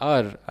images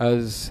are,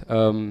 as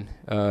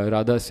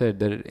Radha said,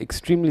 they're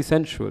extremely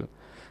sensual,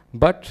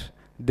 but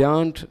they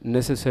aren't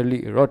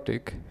necessarily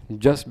erotic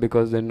just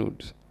because they're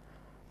nudes.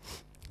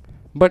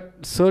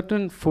 But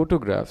certain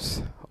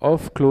photographs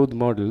of clothed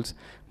models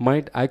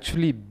might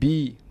actually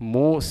be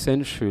more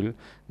sensual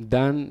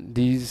than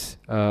these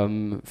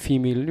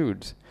female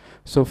nudes.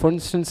 So for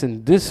instance,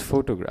 in this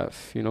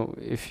photograph,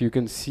 if you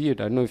can see it,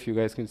 I don't know if you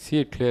guys can see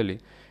it clearly,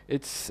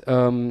 it's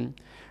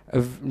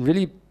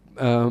really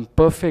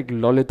perfect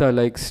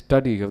Lolita-like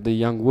study of the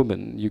young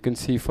woman. You can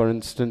see, for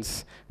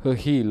instance, her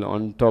heel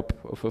on top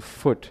of her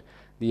foot,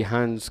 the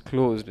hands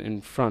closed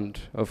in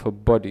front of her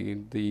body,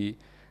 the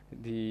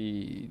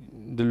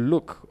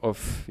look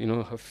of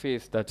her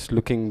face that's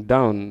looking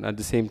down at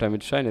the same time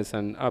with shyness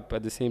and up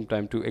at the same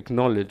time to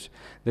acknowledge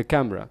the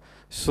camera.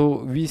 So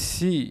we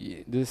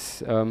see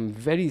this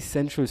very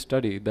sensual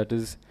study that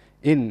is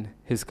in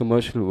his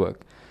commercial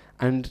work.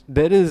 And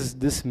there is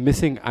this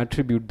missing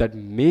attribute that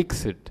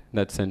makes it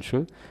that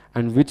sensual,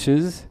 and which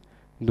is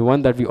the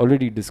one that we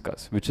already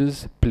discussed, which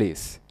is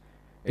place.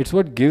 It's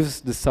what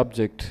gives the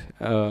subject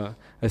a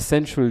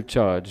sensual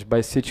charge by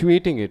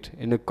situating it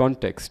in a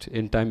context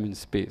in time and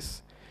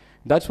space.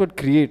 That's what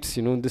creates,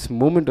 this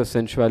moment of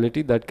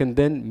sensuality that can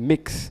then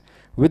mix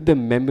with the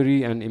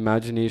memory and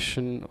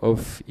imagination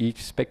of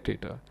each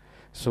spectator.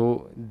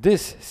 So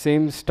this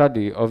same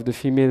study of the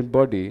female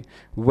body,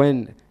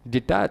 when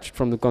detached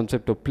from the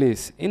concept of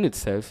place in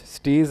itself,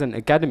 stays an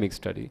academic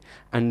study.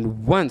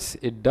 And once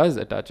it does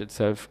attach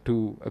itself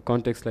to a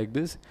context like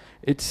this,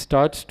 it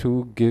starts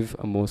to give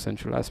a more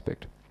sensual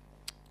aspect.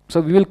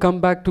 So we will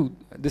come back to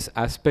this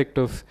aspect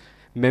of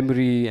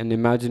memory and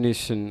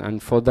imagination,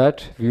 and for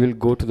that we will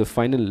go to the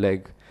final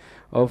leg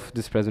of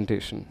this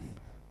presentation.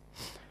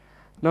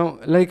 Now,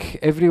 like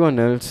everyone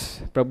else,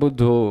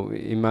 Prabuddha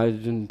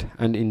imagined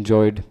and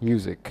enjoyed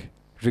music.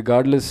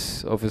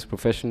 Regardless of his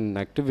profession and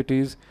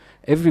activities,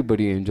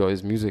 everybody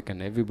enjoys music and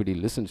everybody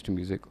listens to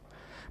music.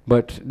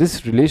 But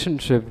this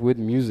relationship with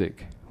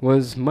music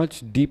was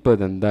much deeper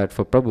than that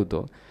for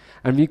Prabuddha,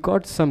 and we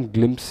caught some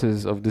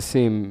glimpses of the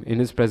same in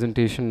his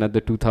presentation at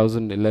the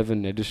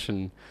 2011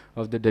 edition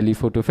of the Delhi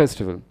Photo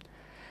Festival.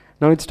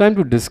 Now it's time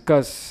to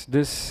discuss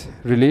this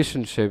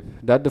relationship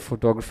that the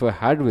photographer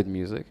had with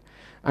music,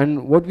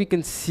 and what we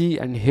can see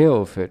and hear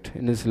of it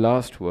in his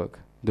last work,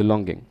 The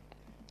Longing.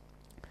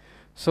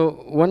 So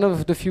one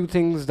of the few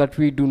things that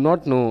we do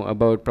not know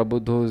about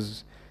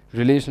Prabuddha's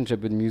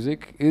relationship with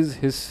music is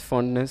his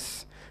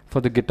fondness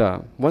for the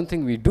guitar. One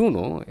thing we do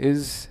know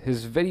is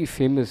his very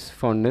famous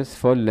fondness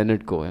for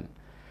Leonard Cohen.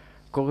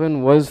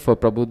 Cohen was for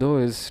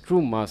Prabuddha his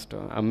true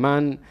master, a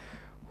man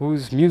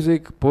whose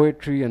music,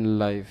 poetry and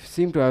life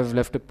seem to have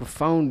left a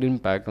profound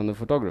impact on the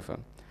photographer.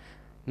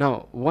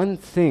 Now, one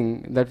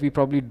thing that we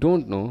probably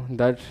don't know,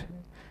 that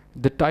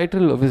the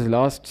title of his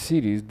last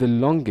series, The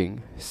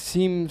Longing,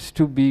 seems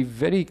to be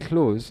very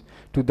close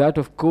to that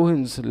of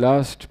Cohen's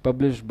last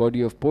published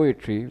body of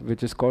poetry,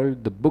 which is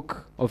called The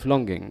Book of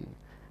Longing,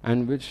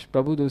 and which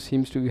Prabuddha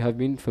seems to have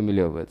been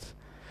familiar with.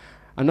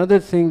 Another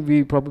thing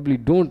we probably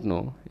don't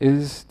know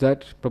is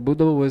that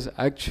Prabuddha was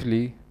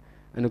actually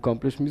an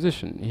accomplished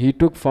musician. He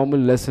took formal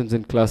lessons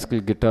in classical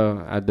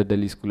guitar at the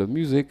Delhi School of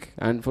Music,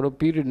 and for a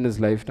period in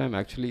his lifetime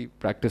actually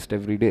practiced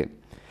every day.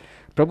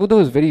 Prabuddha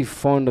was very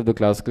fond of the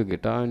classical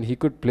guitar, and he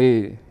could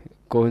play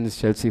Cohen's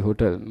Chelsea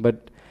Hotel,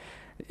 but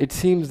it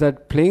seems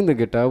that playing the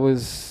guitar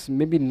was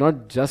maybe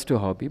not just a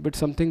hobby, but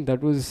something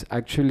that was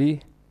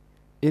actually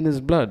in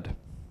his blood,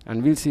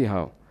 and we'll see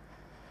how.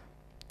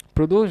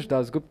 Prabuddha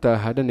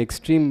Dasgupta had an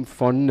extreme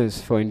fondness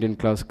for Indian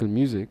classical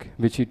music,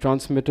 which he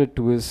transmitted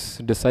to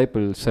his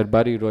disciple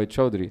Sarbari Roy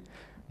Chaudhary,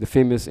 the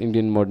famous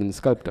Indian modern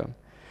sculptor.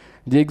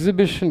 The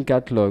exhibition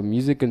catalogue,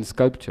 Music and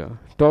Sculpture,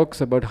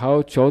 talks about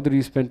how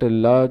Chaudhary spent a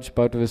large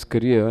part of his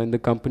career in the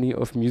company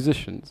of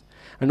musicians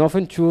and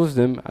often chose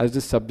them as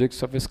the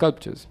subjects of his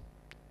sculptures.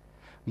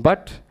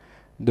 But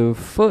the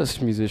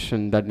first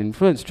musician that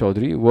influenced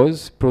Chaudhary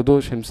was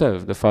Pradosh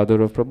himself, the father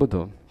of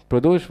Prabuddha.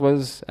 Pradosh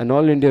was an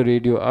All India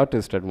radio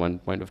artist at one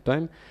point of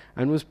time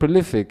and was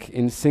prolific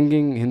in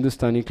singing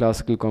Hindustani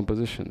classical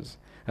compositions,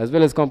 as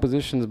well as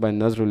compositions by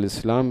Nazrul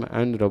Islam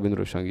and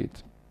Rabindra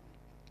Sangeet.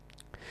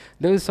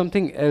 There is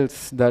something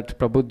else that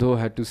Prabuddha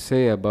had to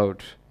say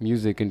about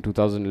music in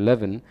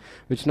 2011,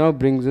 which now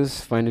brings us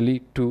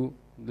finally to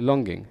The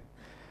Longing.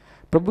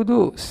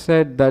 Prabuddha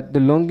said that The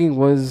Longing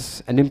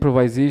was an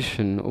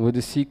improvisation over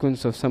the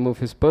sequence of some of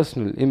his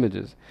personal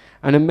images,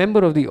 and a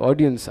member of the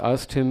audience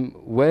asked him,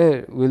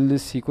 where will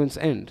this sequence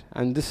end?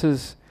 And this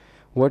is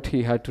what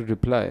he had to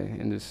reply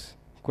in this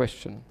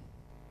question.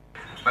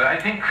 But I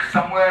think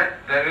somewhere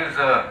there is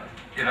a,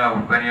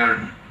 when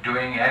you're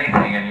doing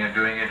anything and you're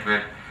doing it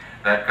with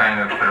that kind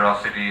of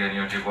ferocity and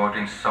you're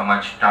devoting so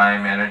much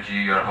time, energy,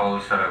 your whole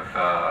sort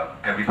of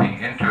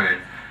everything into it,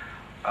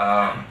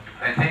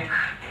 I think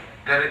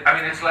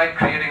it's like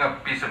creating a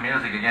piece of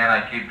music. Again,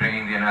 I keep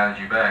bringing the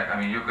analogy back. I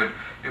mean, you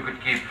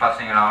could keep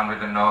fussing around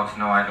with the notes.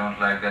 No, I don't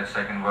like that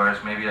second verse.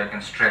 Maybe I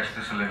can stretch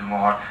this a little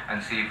more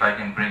and see if I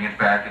can bring it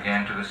back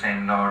again to the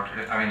same note.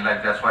 I mean,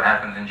 like that's what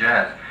happens in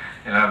jazz.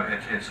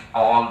 It's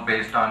all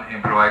based on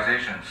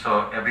improvisation.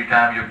 So every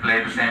time you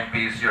play the same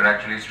piece, you're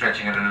actually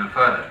stretching it a little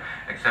further.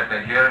 Except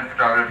that here in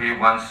photography,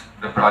 once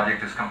the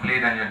project is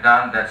complete and you're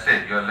done, that's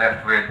it. You're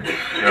left with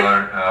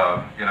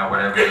your,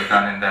 whatever you've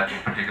done in that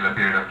particular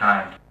period of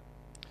time.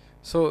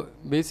 So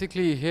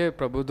basically here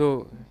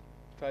Prabuddha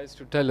tries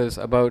to tell us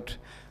about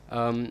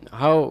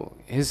how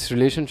his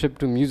relationship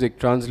to music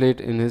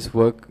translate in his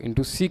work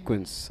into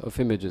sequence of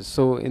images.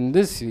 So in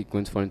this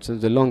sequence, for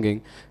instance, The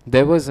Longing,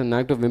 there was an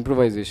act of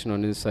improvisation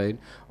on his side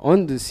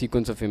on this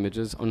sequence of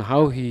images, on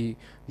how he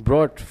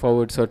brought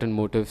forward certain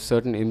motifs,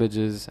 certain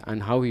images,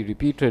 and how he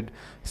repeated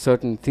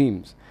certain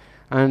themes.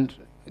 And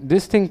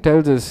this thing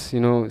tells us,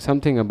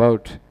 something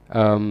about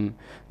The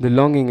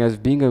Longing as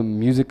being a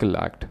musical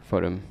act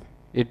for him.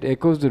 It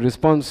echoes the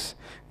response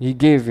he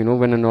gave,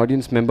 when an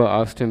audience member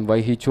asked him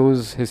why he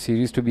chose his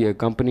series to be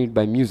accompanied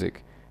by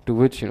music, to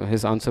which,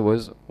 his answer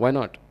was, why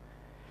not?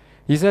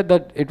 He said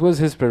that it was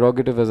his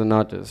prerogative as an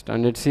artist,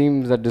 and it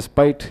seems that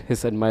despite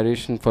his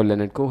admiration for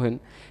Leonard Cohen,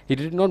 he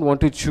did not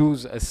want to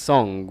choose a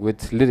song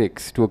with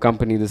lyrics to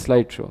accompany the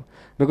slideshow,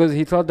 because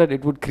he thought that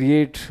it would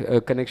create a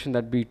connection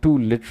that would be too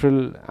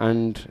literal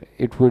and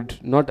it would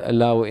not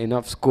allow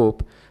enough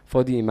scope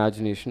for the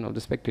imagination of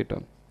the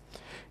spectator.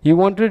 He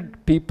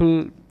wanted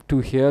people to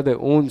hear their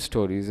own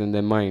stories in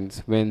their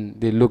minds when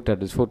they looked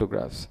at his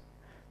photographs.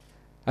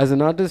 As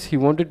an artist, he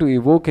wanted to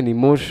evoke an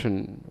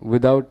emotion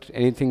without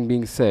anything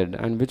being said,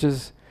 and which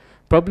is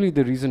probably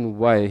the reason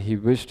why he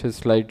wished his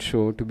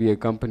slideshow to be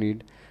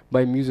accompanied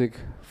by music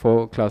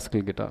for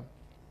classical guitar.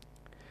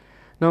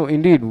 Now,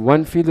 indeed,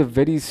 one feels a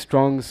very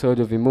strong surge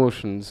of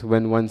emotions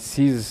when one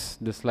sees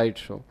the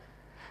slideshow,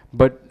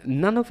 but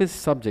none of his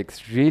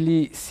subjects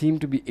really seem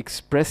to be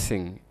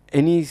expressing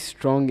any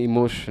strong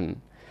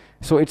emotion.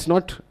 So it's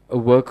not a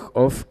work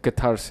of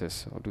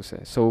catharsis, so to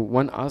say. So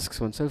one asks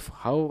oneself,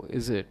 how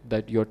is it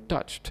that you're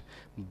touched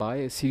by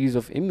a series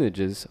of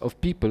images of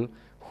people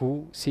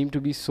who seem to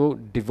be so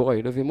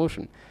devoid of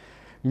emotion?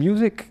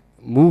 Music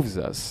moves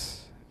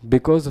us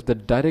because of the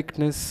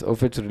directness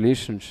of its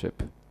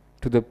relationship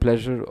to the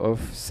pleasure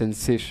of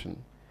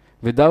sensation,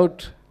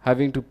 without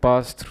having to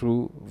pass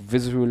through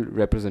visual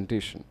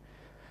representation.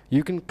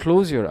 You can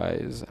close your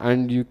eyes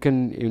and you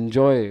can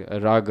enjoy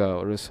a raga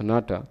or a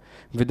sonata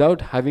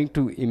without having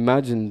to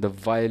imagine the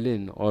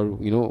violin or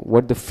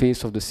what the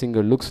face of the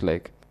singer looks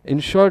like. In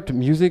short,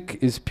 music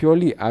is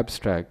purely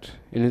abstract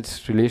in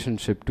its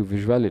relationship to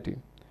visuality.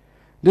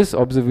 This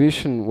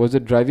observation was a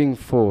driving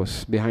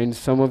force behind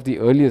some of the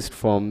earliest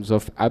forms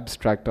of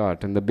abstract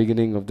art in the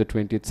beginning of the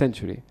 20th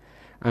century.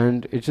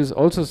 And it is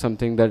also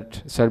something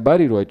that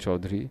Sarbari Roy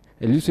Chaudhary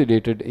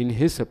elucidated in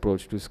his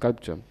approach to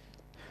sculpture.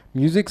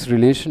 Music's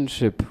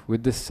relationship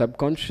with the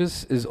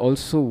subconscious is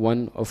also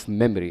one of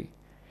memory.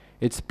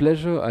 Its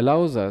pleasure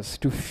allows us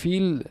to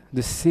feel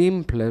the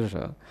same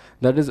pleasure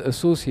that is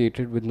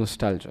associated with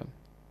nostalgia.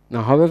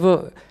 Now,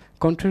 however,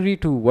 contrary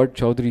to what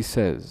Chaudhary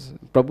says,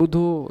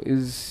 Prabuddha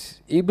is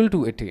able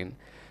to attain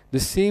the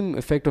same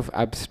effect of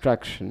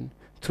abstraction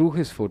through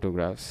his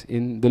photographs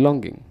in The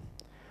Longing.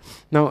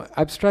 Now,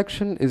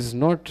 abstraction is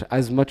not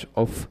as much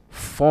of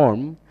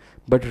form,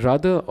 but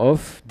rather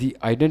of the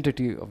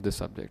identity of the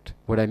subject.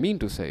 What I mean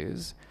to say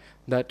is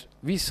that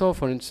we saw,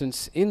 for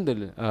instance, in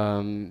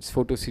the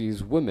photo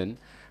series Women,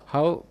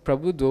 how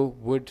Prabuddha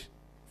would,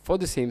 for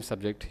the same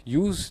subject,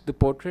 use the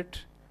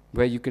portrait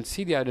where you can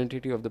see the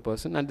identity of the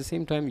person, and at the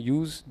same time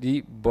use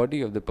the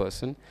body of the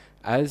person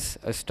as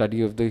a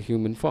study of the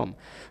human form.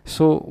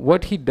 So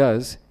what he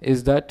does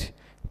is that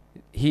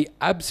he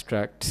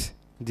abstracts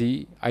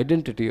the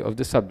identity of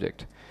the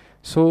subject.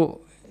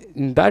 So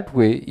in that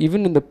way,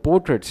 even in the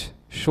portraits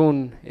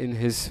shown in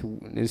his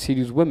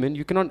series Women,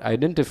 you cannot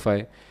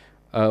identify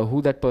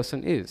who that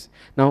person is.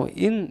 Now,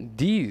 in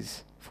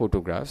these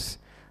photographs,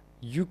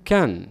 you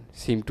can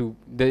seem to,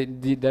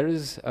 there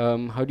is,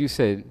 how do you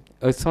say,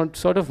 a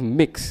sort of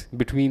mix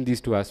between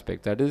these two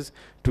aspects. That is,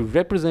 to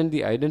represent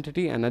the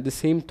identity and at the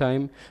same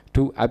time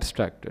to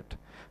abstract it.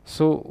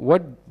 So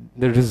what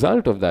the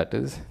result of that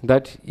is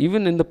that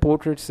even in the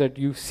portraits that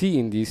you see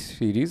in these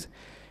series,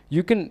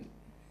 you can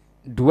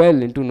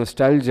dwell into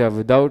nostalgia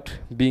without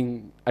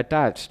being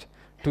attached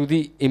to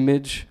the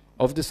image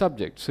of the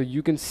subject. So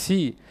you can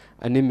see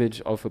an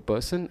image of a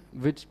person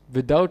which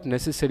without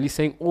necessarily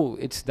saying, oh,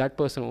 it's that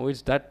person, oh,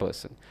 it's that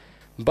person.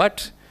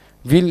 But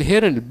we'll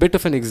hear a bit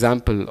of an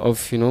example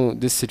of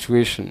this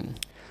situation.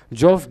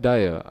 Geoff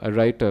Dyer, a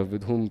writer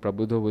with whom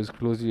Prabuddha was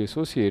closely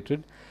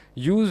associated,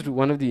 used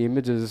one of the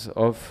images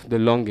of the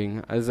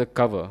longing as a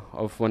cover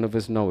of one of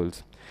his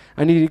novels.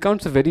 And he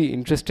recounts a very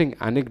interesting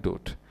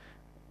anecdote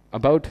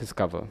about his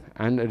cover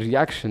and a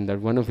reaction that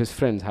one of his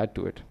friends had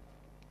to it.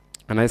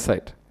 And I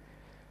cite,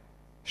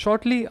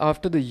 "Shortly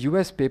after the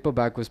US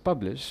paperback was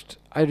published,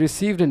 I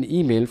received an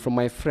email from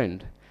my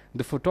friend,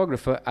 the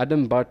photographer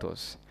Adam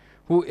Bartos,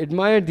 who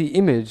admired the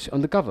image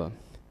on the cover.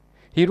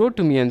 He wrote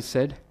to me and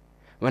said,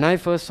 'When I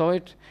first saw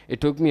it, it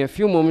took me a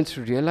few moments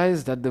to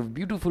realize that the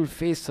beautiful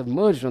face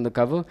submerged on the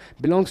cover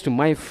belongs to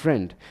my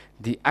friend,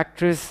 the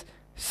actress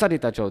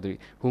Sarita Chaudhary,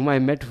 whom I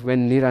met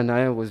when Neera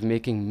Nair was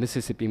making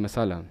Mississippi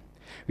Masala.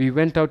 We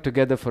went out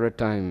together for a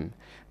time.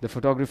 The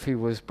photography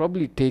was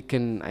probably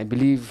taken, I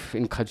believe,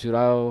 in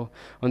Khajuraho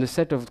on the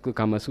set of the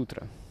Kama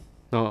Sutra.'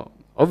 Now,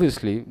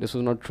 obviously, this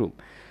was not true.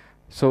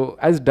 So,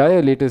 as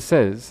Dyer later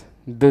says,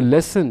 the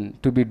lesson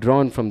to be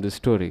drawn from this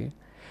story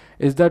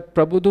is that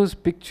Prabuddha's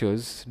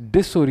pictures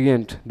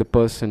disorient the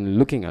person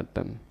looking at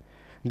them.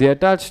 They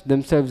attach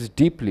themselves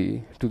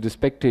deeply to the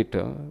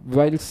spectator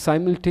while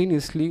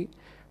simultaneously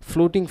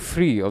floating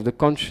free of the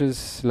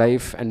conscious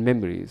life and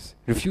memories,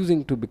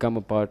 refusing to become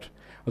a part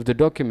of the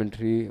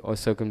documentary or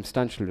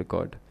circumstantial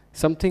record.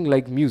 Something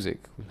like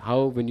music,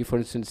 how when you, for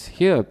instance,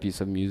 hear a piece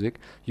of music,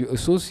 you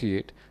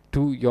associate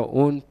to your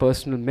own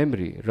personal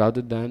memory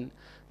rather than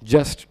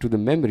just to the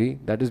memory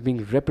that is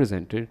being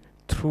represented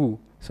through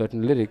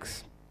certain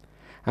lyrics.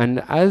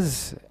 And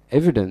as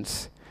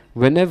evidence,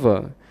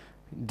 whenever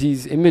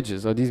these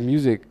images or these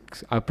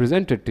musics are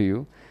presented to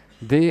you,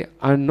 they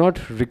are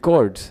not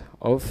records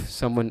of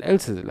someone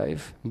else's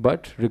life,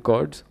 but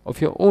records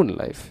of your own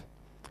life.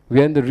 We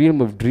are in the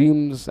realm of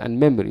dreams and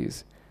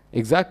memories.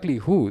 Exactly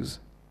whose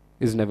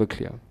is never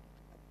clear.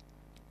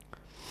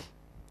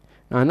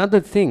 Now, another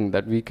thing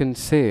that we can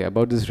say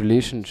about this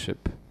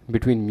relationship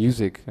between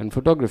music and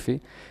photography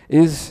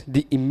is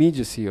the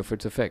immediacy of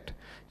its effect.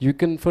 You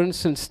can, for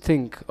instance,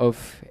 think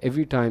of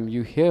every time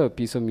you hear a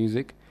piece of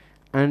music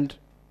and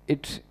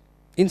it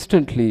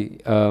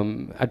instantly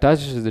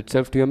attaches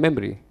itself to your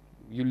memory.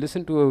 You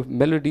listen to a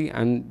melody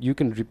and you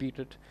can repeat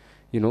it,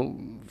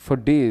 for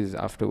days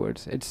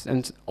afterwards.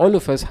 And all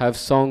of us have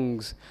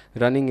songs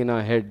running in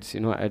our heads,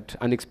 at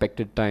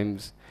unexpected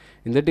times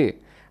in the day.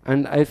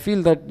 And I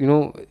feel that,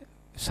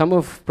 some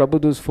of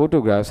Prabuddha's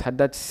photographs had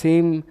that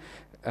same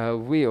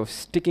way of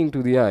sticking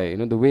to the eye,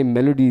 the way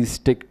melodies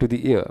stick to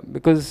the ear,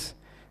 because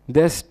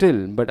they're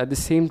still, but at the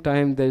same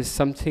time there's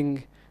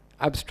something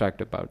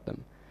abstract about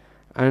them.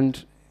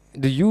 And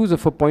the use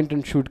of a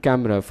point-and-shoot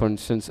camera, for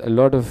instance, a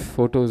lot of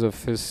photos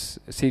of his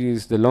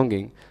series The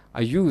Longing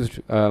are used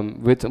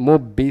with a more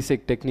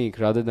basic technique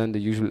rather than the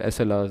usual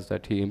SLRs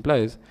that he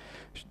implies.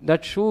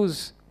 That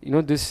shows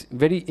this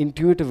very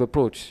intuitive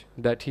approach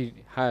that he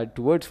had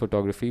towards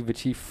photography,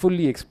 which he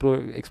fully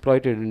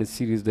exploited in his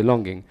series The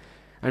Longing,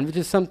 and which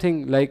is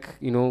something like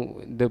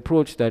the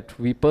approach that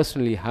we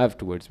personally have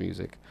towards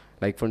music.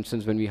 Like, for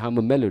instance, when we hum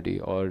a melody,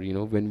 or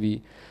when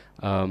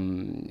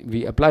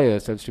we apply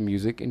ourselves to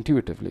music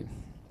intuitively.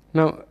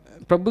 Now,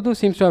 Prabuddha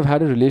seems to have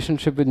had a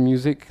relationship with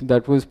music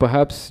that was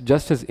perhaps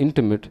just as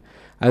intimate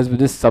as with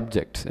his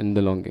subjects in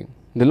The Longing.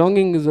 The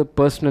Longing is a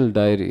personal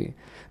diary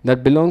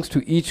that belongs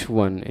to each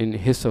one in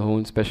his or her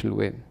own special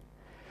way.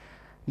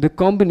 The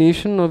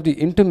combination of the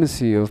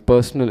intimacy of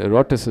personal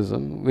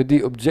eroticism with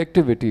the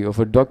objectivity of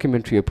a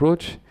documentary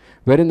approach,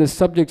 wherein the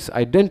subject's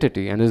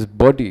identity and his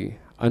body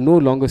are no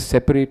longer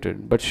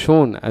separated but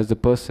shown as the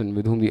person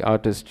with whom the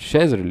artist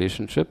shares a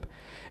relationship,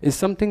 is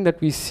something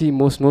that we see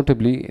most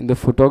notably in the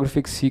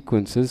photographic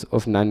sequences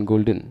of Nan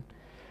Goldin.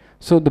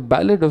 So the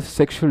Ballad of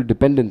Sexual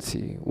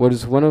Dependency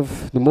was one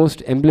of the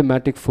most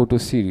emblematic photo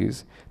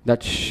series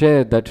that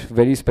share that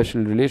very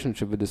special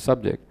relationship with the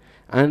subject,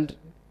 and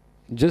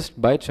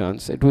just by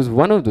chance it was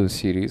one of those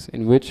series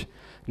in which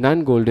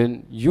Nan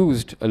Goldin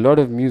used a lot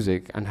of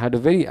music and had a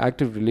very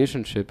active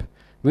relationship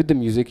with the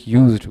music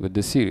used with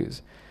the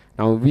series.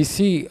 Now we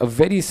see a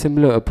very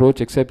similar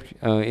approach, except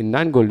in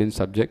Nan Goldin's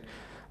subject,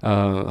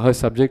 her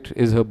subject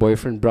is her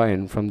boyfriend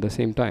Brian from the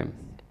same time.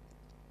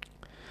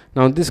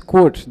 Now this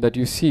quote that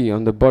you see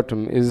on the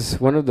bottom is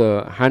one of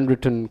the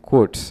handwritten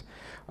quotes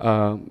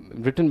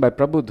written by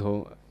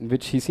Prabuddha,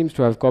 which he seems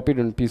to have copied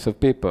on a piece of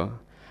paper,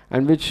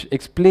 and which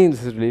explains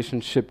his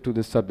relationship to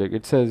the subject.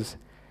 It says,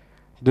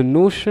 "The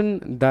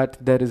notion that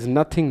there is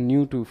nothing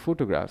new to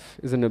photograph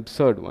is an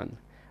absurd one,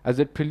 as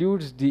it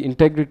preludes the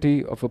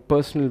integrity of a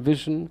personal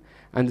vision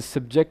and the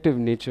subjective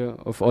nature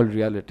of all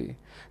reality."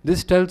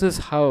 This tells us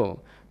how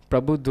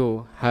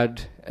Prabuddha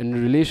had a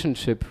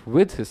relationship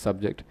with his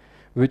subject,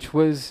 which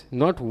was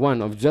not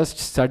one of just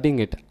studying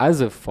it as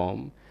a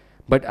form,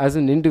 but as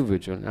an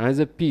individual, and as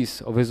a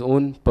piece of his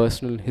own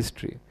personal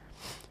history.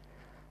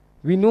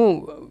 We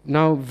know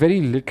now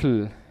very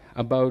little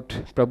about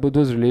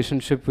Prabuddha's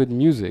relationship with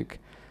music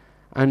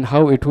and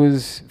how it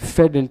was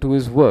fed into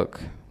his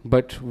work.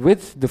 But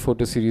with the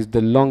photo series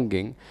The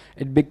Longing,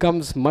 it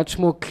becomes much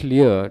more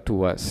clear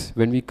to us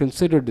when we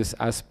consider this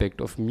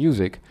aspect of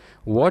music,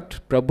 what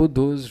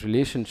Prabuddha's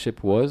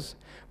relationship was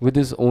with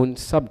his own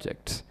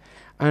subjects.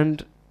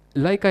 And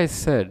like I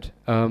said,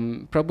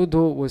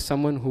 Prabuddha was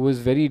someone who was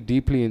very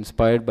deeply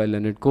inspired by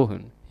Leonard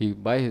Cohen,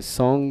 by his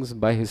songs,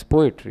 by his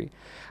poetry.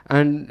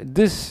 And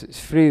this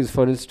phrase,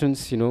 for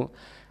instance,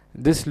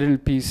 this little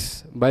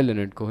piece by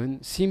Leonard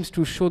Cohen seems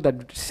to show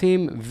that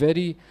same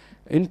very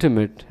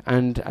intimate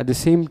and at the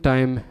same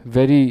time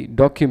very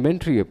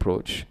documentary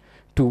approach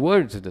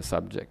towards the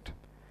subject.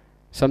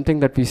 Something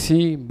that we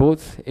see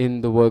both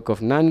in the work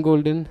of Nan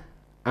Golden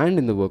and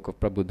in the work of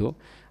Prabuddha,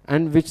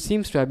 and which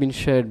seems to have been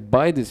shared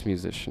by this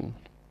musician.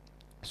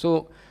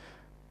 So,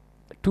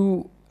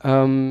 to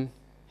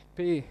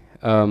pay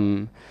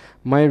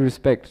my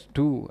respect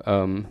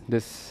to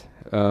this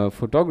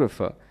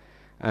photographer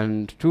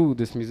and to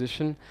this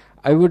musician,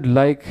 I would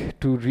like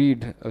to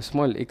read a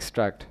small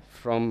extract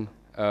from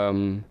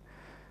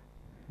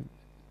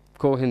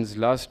Cohen's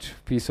last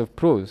piece of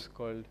prose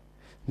called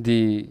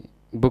The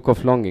Book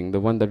of Longing, the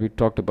one that we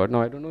talked about.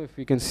 Now, I don't know if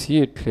we can see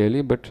it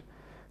clearly, but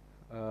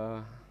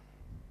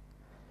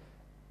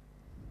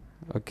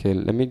okay,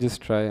 let me just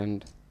try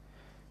and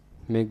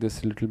make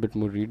this a little bit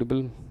more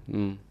readable.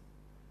 No,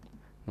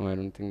 I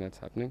don't think that's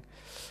happening.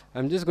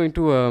 I'm just going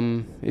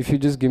to, if you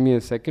just give me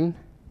a second,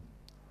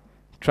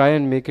 try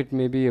and make it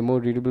maybe more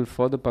readable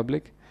for the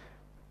public.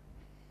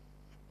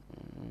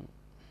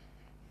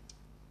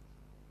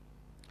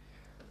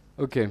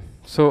 Okay,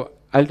 so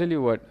I'll tell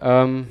you what.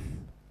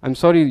 I'm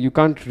sorry you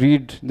can't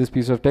read this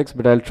piece of text,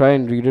 but I'll try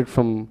and read it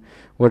from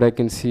what I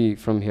can see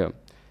from here.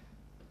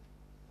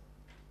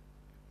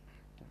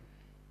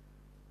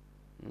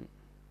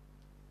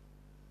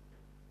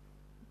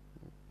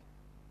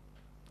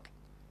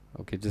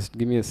 Okay, just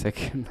give me a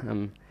second.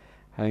 I'm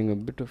having a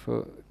bit of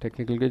a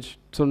technical glitch.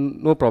 So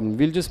no problem.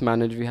 We'll just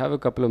manage. We have a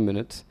couple of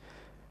minutes.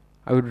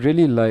 I would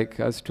really like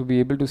us to be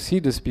able to see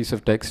this piece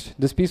of text.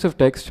 This piece of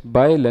text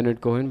by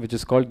Leonard Cohen, which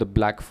is called The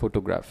Black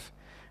Photograph,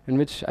 and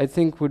which I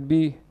think would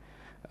be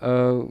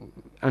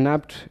an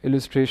apt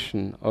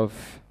illustration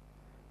of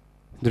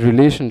the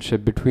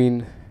relationship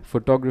between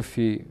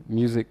photography,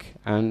 music,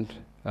 and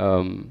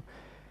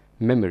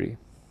memory.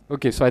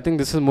 Okay, so I think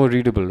this is more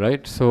readable,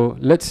 right? So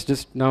let's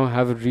just now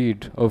have a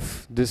read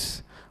of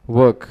this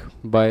work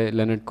by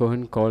Leonard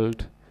Cohen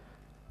called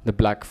The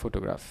Black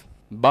Photograph.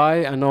 By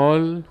and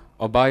all,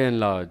 or by and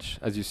large,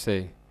 as you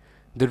say,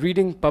 the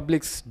reading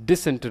public's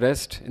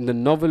disinterest in the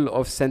novel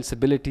of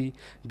sensibility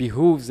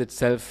behooves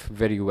itself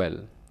very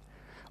well.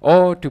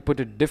 Or, to put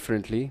it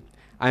differently,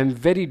 I am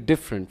very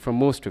different from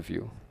most of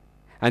you,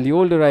 and the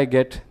older I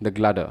get, the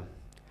gladder.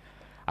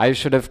 I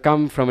should have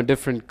come from a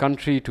different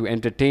country to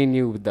entertain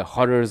you with the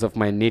horrors of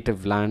my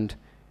native land,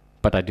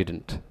 but I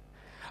didn't.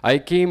 I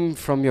came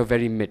from your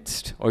very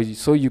midst, or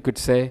so you could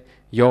say,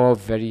 your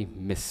very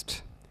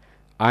mist.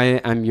 I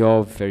am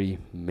your very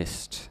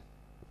mist.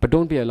 But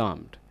don't be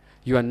alarmed.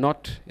 You are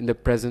not in the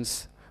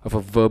presence of a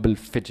verbal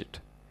fidget.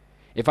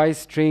 If I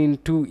strain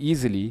too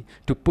easily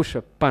to push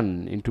a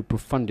pun into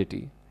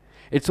profundity,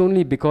 it's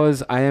only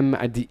because I am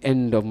at the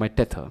end of my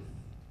tether.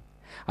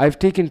 I've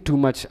taken too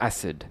much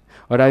acid,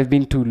 or I've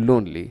been too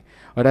lonely,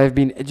 or I've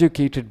been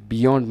educated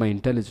beyond my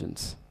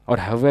intelligence, or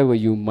however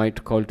you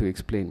might call to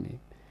explain me.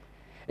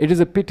 It is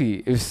a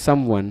pity if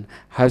someone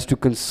has to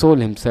console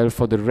himself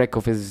for the wreck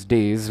of his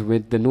days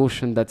with the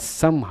notion that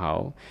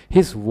somehow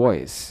his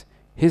voice,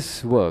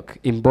 his work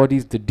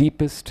embodies the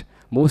deepest,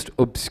 most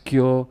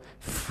obscure,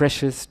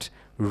 freshest,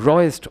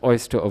 rawest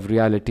oyster of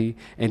reality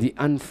in the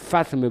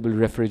unfathomable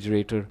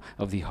refrigerator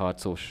of the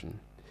heart's ocean.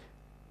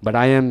 But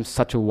I am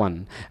such a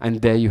one,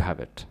 and there you have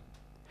it.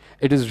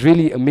 It is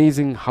really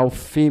amazing how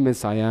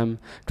famous I am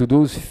to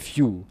those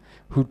few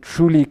who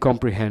truly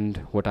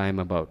comprehend what I am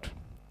about.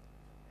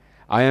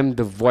 I am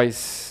the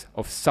voice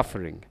of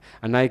suffering,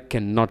 and I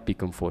cannot be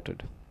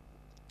comforted.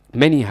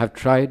 Many have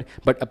tried,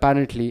 but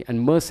apparently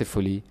and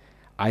mercifully,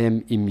 I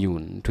am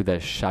immune to their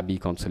shabby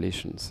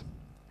consolations.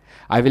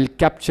 I will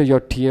capture your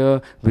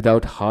tear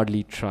without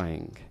hardly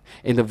trying,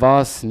 in the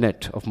vast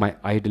net of my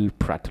idle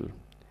prattle.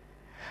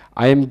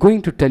 I am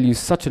going to tell you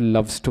such a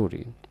love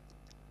story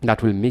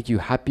that will make you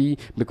happy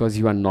because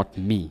you are not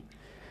me.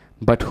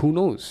 But who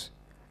knows?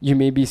 You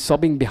may be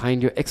sobbing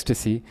behind your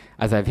ecstasy,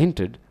 as I've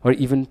hinted, or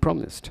even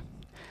promised.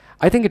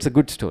 I think it's a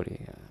good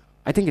story.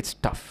 I think it's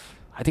tough.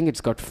 I think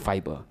it's got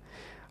fiber.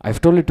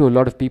 I've told it to a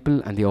lot of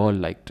people and they all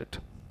liked it.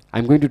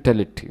 I'm going to tell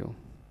it to you.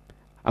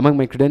 Among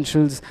my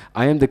credentials,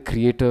 I am the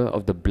creator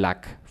of the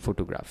black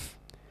photograph.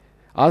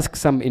 Ask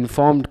some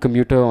informed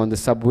commuter on the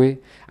subway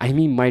and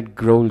he might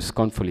growl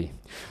scornfully.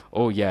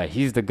 Oh yeah,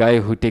 he's the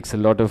guy who takes a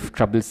lot of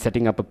trouble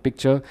setting up a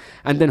picture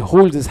and then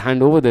holds his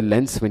hand over the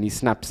lens when he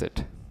snaps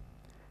it.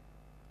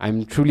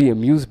 I'm truly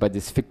amused by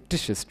this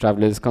fictitious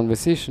traveler's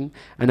conversation,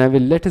 and I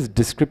will let his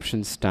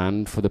description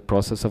stand for the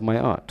process of my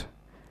art,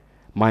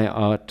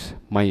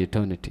 my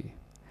eternity.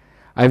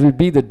 I will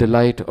be the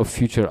delight of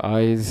future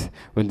eyes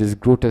when this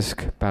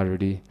grotesque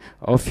parody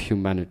of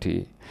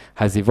humanity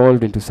has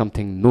evolved into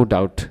something no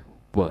doubt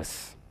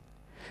worse.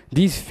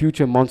 These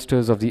future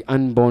monsters of the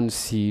unborn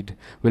seed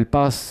will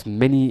pass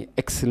many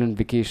excellent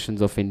vacations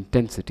of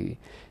intensity,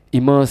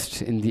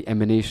 immersed in the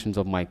emanations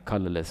of my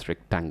colorless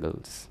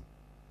rectangles.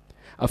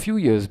 A few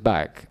years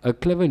back, a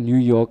clever New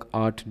York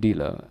art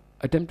dealer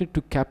attempted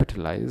to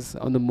capitalize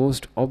on the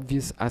most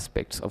obvious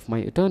aspects of my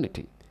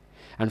eternity.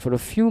 And for a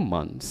few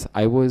months,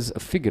 I was a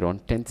figure on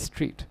 10th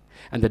Street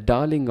and the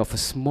darling of a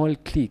small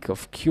clique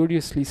of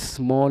curiously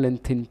small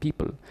and thin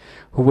people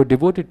who were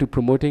devoted to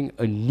promoting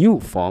a new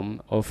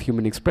form of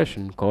human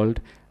expression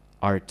called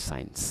art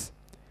science.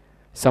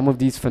 Some of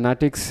these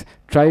fanatics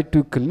tried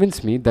to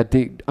convince me that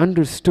they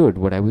understood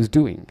what I was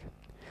doing.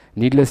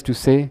 Needless to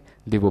say,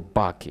 they were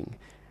barking,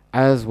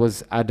 as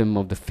was Adam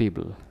of the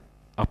fable,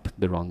 up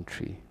the wrong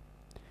tree.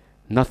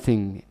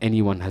 Nothing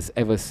anyone has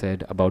ever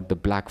said about the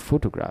black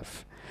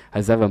photograph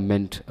has ever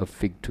meant a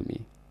fig to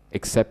me,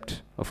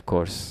 except, of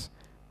course,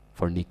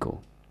 for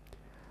Nico.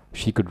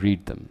 She could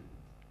read them.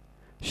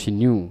 She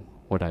knew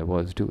what I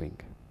was doing.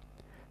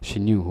 She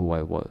knew who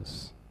I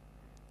was.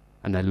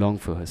 And I long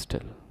for her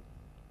still.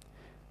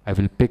 I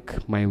will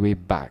pick my way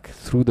back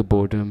through the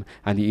boredom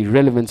and the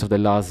irrelevance of the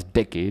last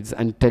decades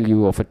and tell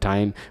you of a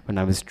time when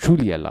I was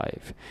truly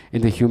alive,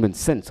 in the human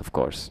sense, of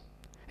course.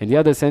 In the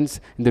other sense,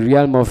 in the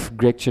realm of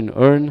Gretchen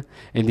urn,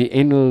 in the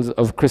annals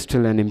of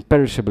crystal and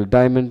imperishable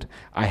diamond,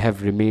 I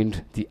have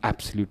remained the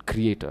absolute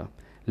creator,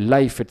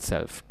 life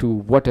itself to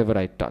whatever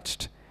I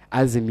touched,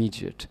 as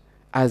immediate,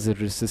 as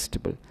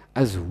irresistible,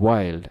 as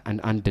wild and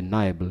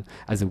undeniable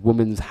as a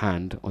woman's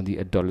hand on the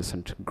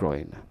adolescent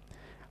groin.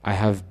 I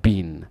have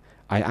been,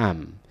 I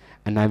am,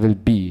 and I will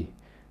be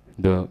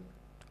the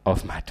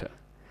of matter,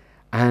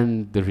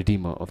 and the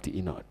redeemer of the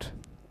inert.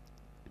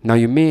 Now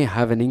you may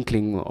have an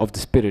inkling of the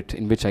spirit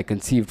in which I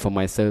conceived for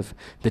myself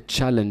the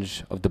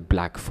challenge of the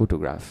black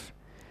photograph.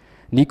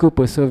 Nico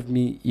persevered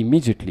me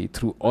immediately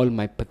through all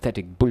my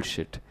pathetic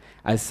bullshit,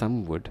 as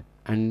some would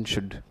and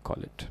should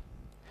call it.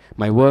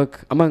 My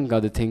work, among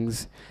other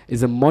things,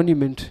 is a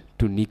monument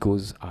to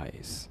Nico's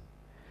eyes.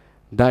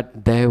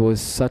 That there was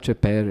such a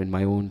pair in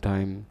my own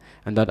time,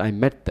 and that I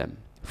met them,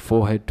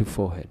 forehead to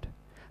forehead,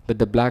 that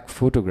the black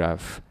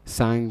photograph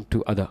sang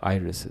to other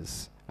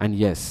irises, and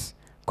yes,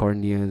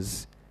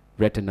 corneas,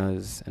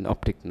 retinas, and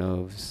optic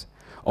nerves,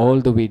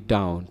 all the way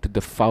down to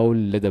the foul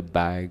leather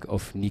bag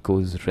of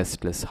Nico's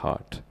restless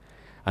heart,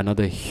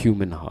 another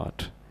human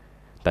heart,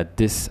 that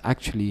this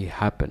actually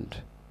happened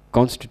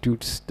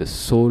constitutes the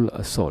sole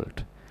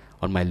assault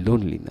on my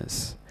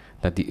loneliness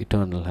that the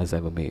Eternal has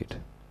ever made,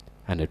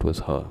 and it was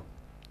her.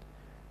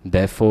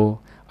 Therefore,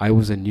 I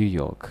was in New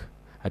York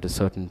at a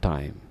certain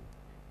time,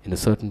 in a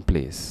certain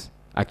place.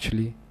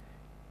 Actually,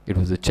 it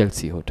was the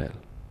Chelsea Hotel.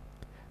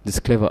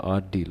 This clever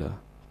art dealer,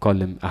 call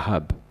him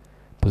Ahab,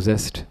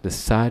 possessed the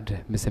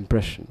sad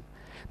misimpression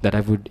that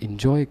I would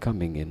enjoy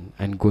coming in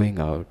and going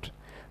out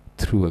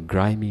through a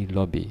grimy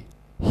lobby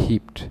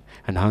heaped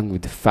and hung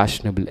with the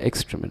fashionable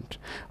excrement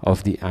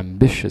of the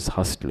ambitious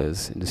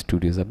hustlers in the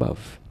studios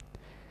above.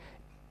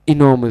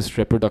 Enormous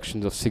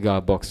reproductions of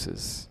cigar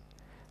boxes,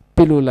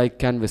 pillow-like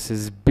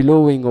canvases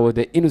billowing over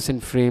their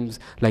innocent frames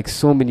like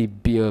so many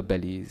beer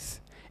bellies,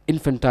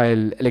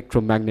 infantile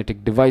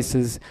electromagnetic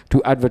devices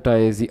to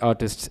advertise the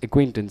artist's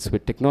acquaintance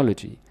with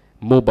technology,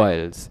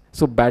 mobiles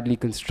so badly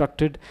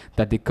constructed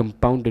that they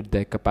compounded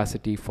their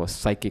capacity for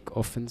psychic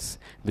offense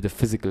with a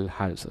physical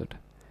hazard,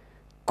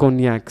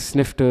 cognac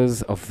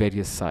snifters of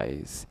various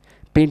size,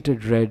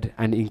 painted red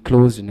and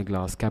enclosed in a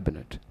glass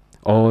cabinet,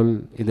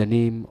 all in the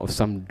name of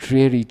some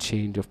dreary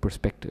change of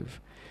perspective,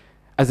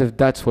 as if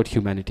that's what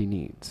humanity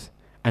needs.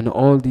 And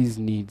all these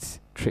needs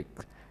trick,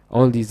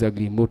 all these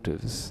ugly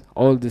motives,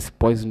 all this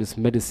poisonous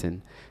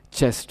medicine,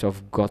 chest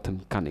of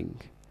Gotham cunning,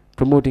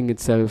 promoting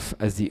itself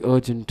as the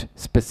urgent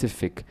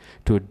specific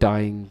to a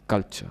dying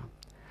culture.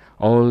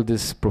 All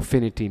this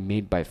profanity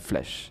made by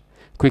flesh,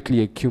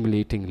 quickly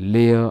accumulating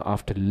layer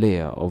after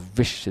layer of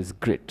vicious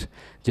grit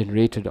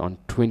generated on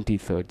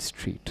 23rd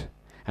Street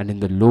and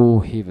in the low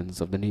havens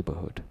of the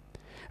neighborhood,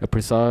 a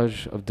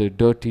presage of the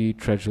dirty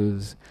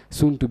treasures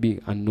soon to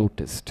be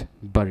unnoticed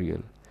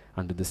burial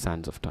under the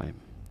sands of time.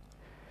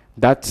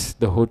 That's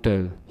the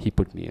hotel he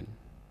put me in.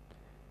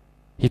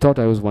 He thought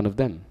I was one of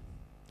them.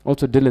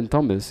 Also, Dylan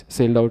Thomas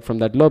sailed out from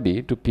that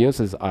lobby to pierce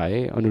his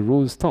eye on a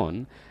rose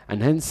thorn,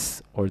 and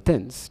hence or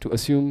thence to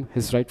assume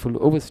his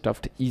rightful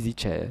overstuffed easy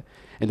chair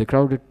in the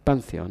crowded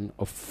pantheon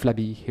of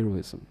flabby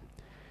heroism.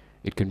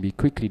 It can be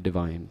quickly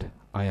divined,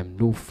 I am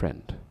no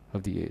friend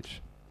of the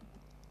age.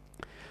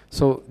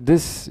 So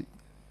this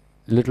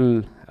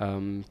little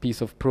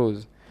piece of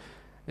prose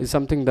is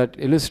something that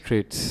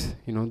illustrates,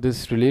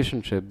 this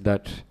relationship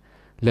that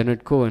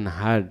Leonard Cohen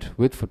had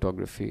with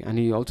photography, and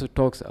he also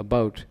talks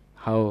about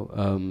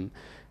how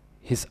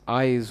his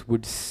eyes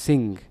would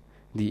sing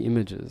the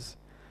images,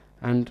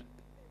 and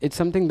it's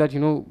something that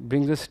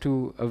brings us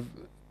to a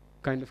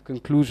kind of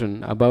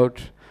conclusion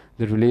about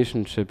the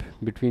relationship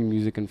between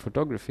music and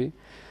photography,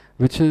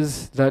 which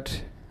is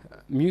that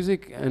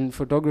music and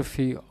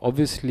photography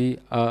obviously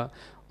are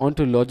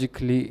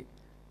ontologically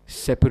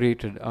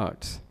separated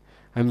arts.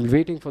 I'm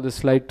waiting for the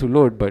slide to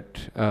load, but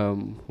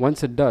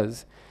once it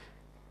does,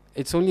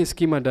 it's only a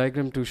schema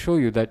diagram to show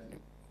you that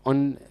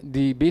on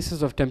the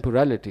basis of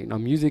temporality, now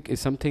music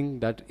is something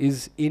that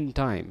is in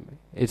time.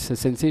 It's a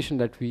sensation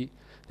that we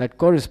that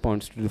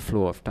corresponds to the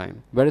flow of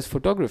time. Whereas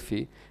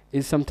photography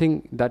is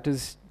something that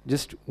is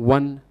just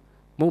one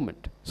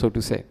moment, so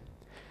to say.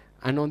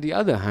 And on the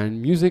other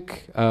hand,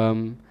 music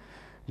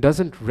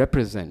doesn't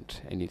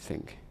represent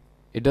anything.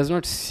 It does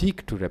not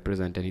seek to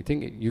represent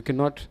anything. You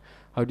cannot,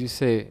 how do you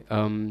say,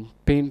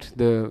 paint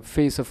the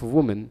face of a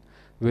woman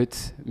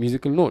with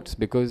musical notes,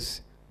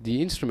 because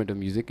the instrument of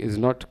music is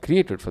not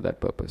created for that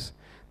purpose.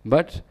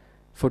 But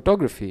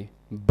photography,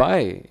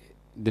 by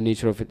the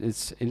nature of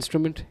its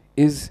instrument,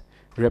 is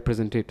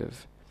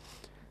representative.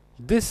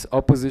 This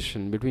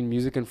opposition between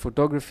music and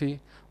photography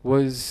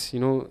was,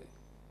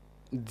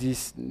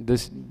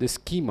 the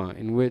schema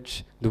in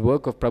which the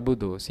work of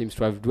Prabuddha seems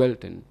to have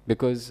dwelt in,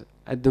 because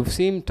at the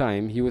same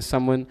time he was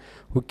someone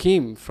who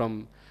came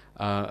from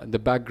the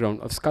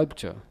background of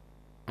sculpture,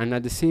 and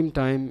at the same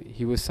time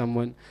he was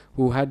someone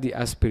who had the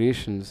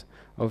aspirations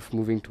of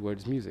moving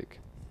towards music.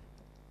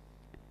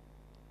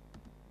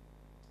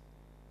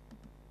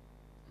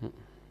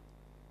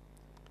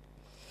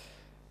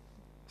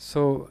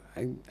 So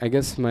I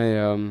guess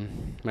my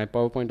my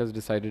PowerPoint has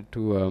decided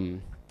to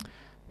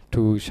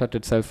shut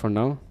itself for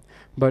now,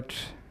 but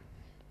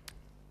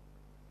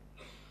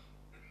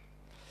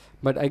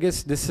I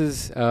guess this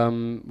is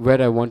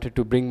where I wanted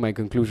to bring my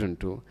conclusion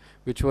to,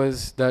 which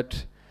was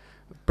that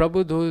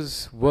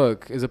Prabuddha's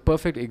work is a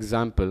perfect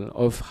example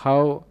of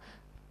how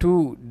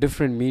two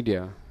different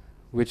media,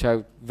 which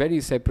are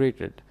very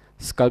separated,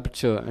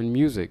 sculpture and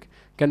music,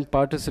 can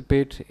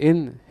participate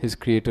in his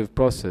creative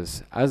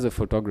process as a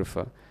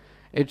photographer.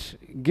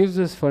 It gives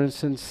us, for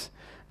instance,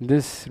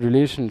 this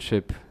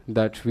relationship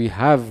that we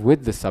have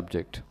with the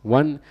subject,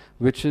 one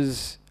which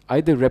is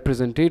either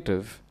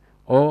representative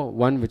or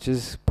one which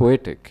is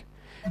poetic.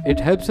 It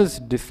helps us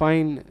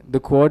define the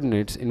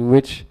coordinates in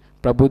which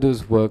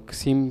Prabuddha's work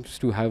seems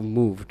to have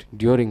moved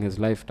during his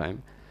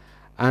lifetime.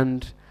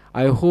 And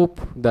I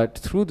hope that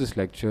through this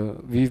lecture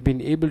we've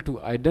been able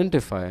to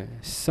identify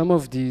some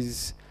of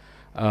these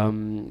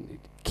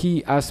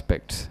key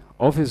aspects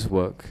of his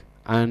work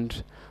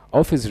and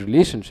of his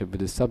relationship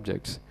with his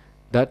subjects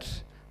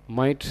that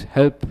might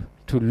help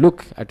to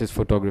look at his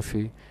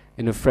photography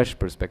in a fresh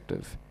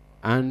perspective,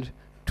 and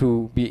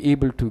to be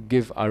able to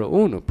give our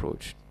own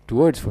approach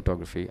towards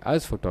photography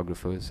as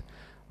photographers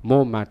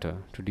more matter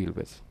to deal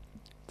with.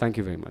 Thank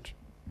you very much.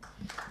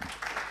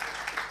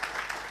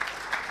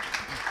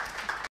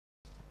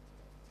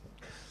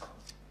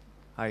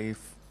 Hi,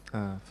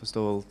 first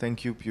of all,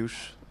 thank you,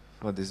 Piyush,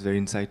 for this very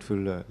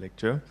insightful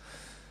lecture.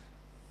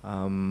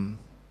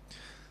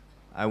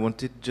 I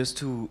wanted just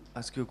to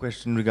ask you a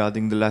question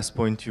regarding the last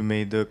point you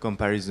made, the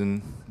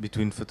comparison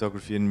between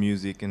photography and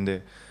music and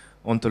the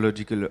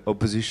ontological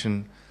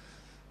opposition.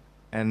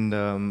 And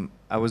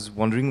I was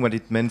wondering what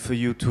it meant for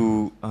you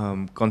to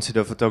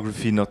consider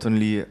photography not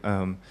only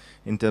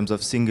in terms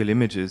of single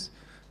images,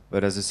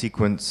 but as a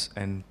sequence,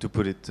 and to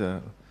put it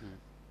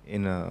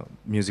in a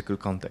musical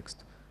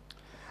context.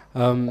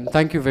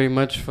 Thank you very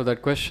much for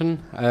that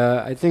question.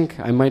 I think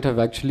I might have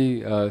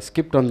actually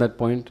skipped on that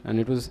point, and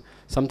it was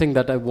something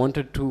that I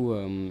wanted to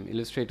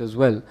illustrate as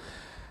well.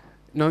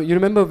 Now, you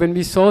remember when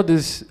we saw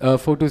this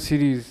photo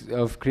series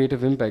of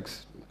creative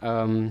impacts,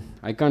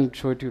 I can't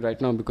show it to you right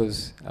now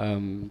because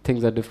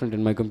things are different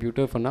in my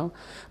computer for now,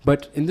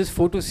 but in this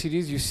photo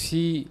series you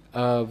see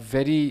a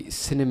very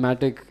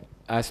cinematic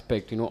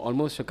aspect,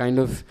 almost a kind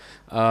of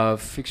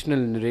fictional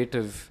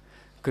narrative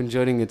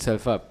conjuring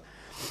itself up.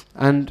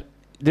 And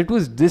it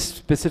was this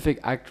specific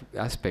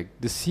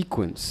aspect, the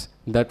sequence,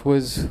 that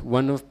was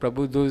one of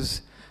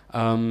Prabuddha's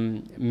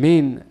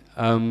main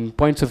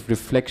points of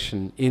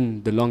reflection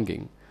in The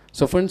Longing.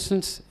 So for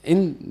instance,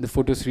 in the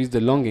photo series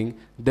The Longing,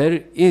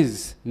 there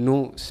is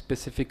no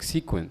specific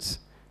sequence.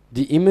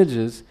 The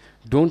images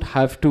don't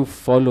have to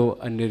follow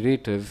a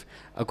narrative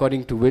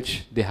according to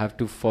which they have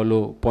to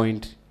follow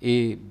point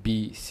A,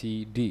 B,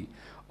 C, D.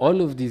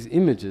 All of these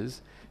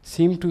images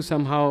seem to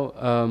somehow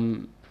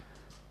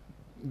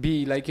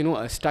be like,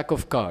 a stack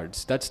of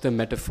cards. That's the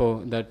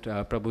metaphor that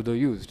Prabuddha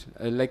used.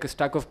 Like a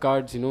stack of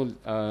cards,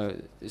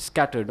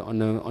 scattered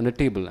on a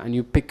table, and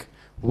you pick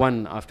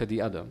one after the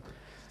other.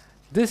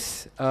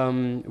 This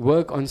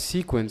work on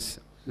sequence,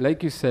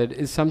 like you said,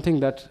 is something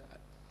that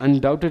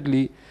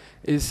undoubtedly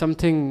is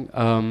something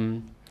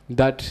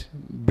that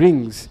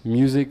brings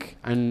music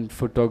and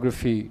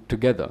photography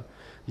together,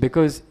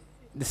 because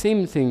the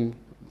same thing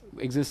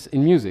exists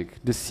in music.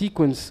 The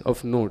sequence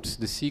of notes,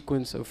 the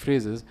sequence of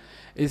phrases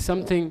is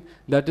something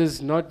that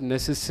is not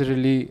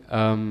necessarily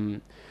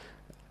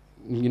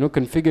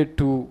configured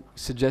to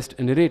suggest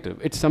a narrative.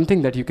 It's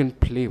something that you can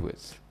play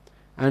with.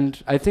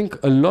 And I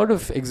think a lot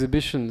of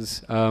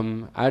exhibitions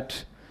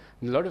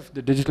a lot of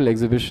the digital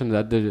exhibitions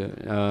at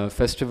the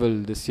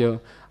festival this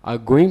year are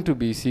going to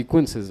be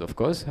sequences, of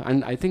course,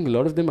 and I think a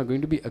lot of them are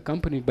going to be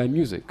accompanied by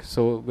music.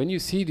 So when you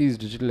see these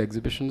digital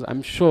exhibitions,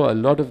 I'm sure a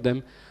lot of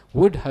them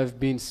would have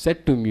been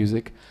set to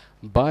music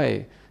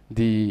by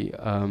the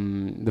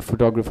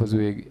photographers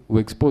who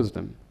exposed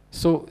them.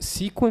 So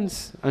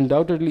sequence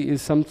undoubtedly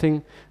is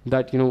something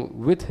that,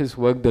 with his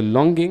work, The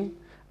Longing,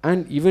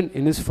 and even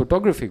in his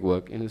photographic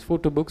work, in his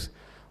photo books,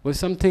 was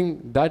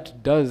something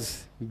that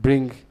does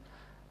bring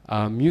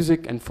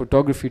music and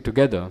photography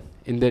together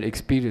in their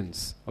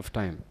experience of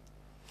time.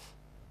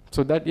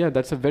 So that, yeah,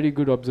 that's a very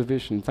good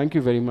observation. Thank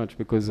you very much,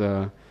 because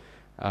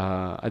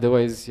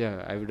otherwise,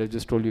 yeah, I would have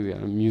just told you, yeah,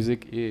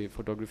 music A,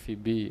 photography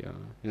B,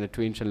 the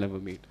twain shall never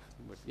meet.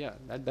 But yeah,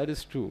 that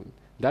is true.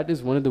 That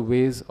is one of the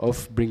ways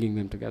of bringing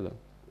them together.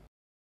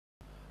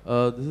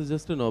 This is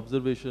just an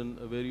observation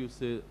where you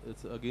say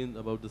it's again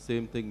about the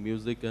same thing,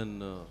 music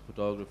and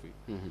photography.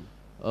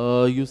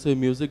 You say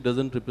music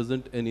doesn't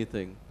represent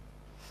anything,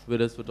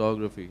 whereas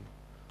photography.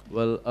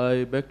 Well,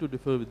 I beg to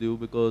differ with you,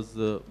 because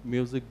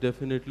music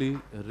definitely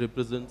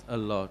represents a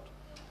lot,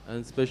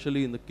 and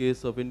especially in the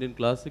case of Indian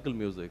classical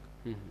music,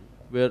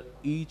 where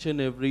each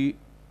and every,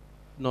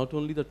 not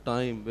only the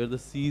time, where the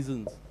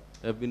seasons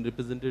have been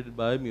represented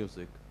by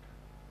music.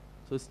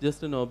 So it's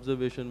just an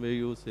observation where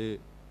you say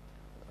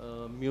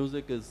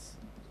music is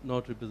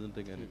not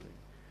representing anything.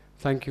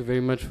 Thank you very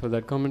much for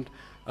that comment.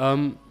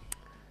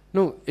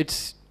 No,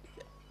 it's,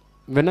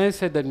 when I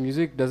said that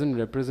music doesn't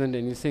represent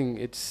anything,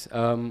 it's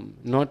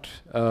not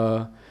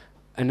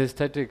an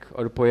aesthetic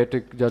or a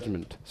poetic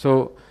judgment.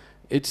 So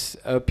it's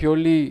a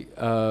purely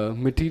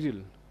material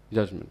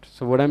judgment.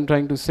 So what I'm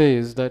trying to say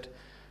is that,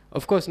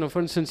 of course, now,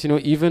 for instance,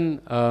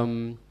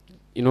 even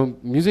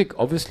music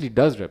obviously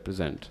does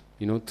represent,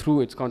 through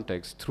its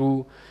context,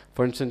 through,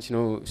 for instance,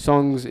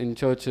 songs in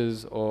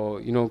churches, or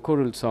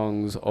choral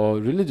songs or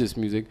religious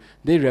music,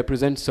 they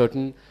represent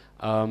certain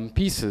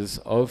pieces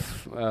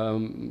of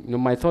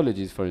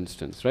mythologies, for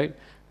instance, right?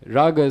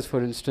 Ragas,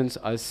 for instance,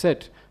 are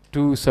set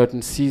to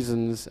certain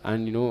seasons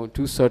and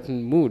to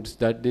certain moods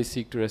that they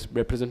seek to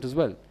represent as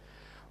well.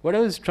 What I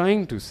was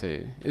trying to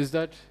say is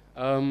that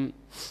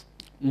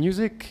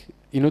music,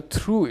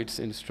 through its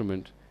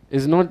instrument,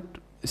 is not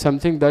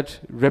something that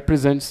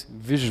represents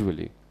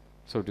visually,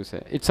 so to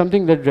say. It's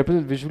something that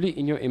represents visually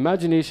in your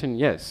imagination,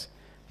 yes,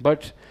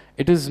 but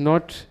it is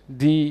not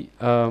the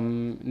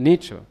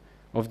nature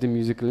of the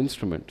musical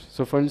instrument.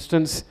 So for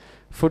instance,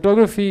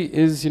 photography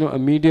is a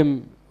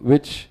medium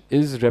which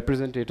is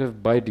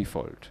representative by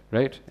default,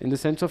 right? In the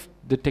sense of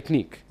the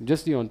technique,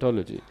 just the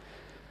ontology.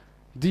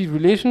 The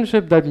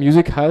relationship that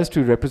music has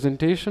to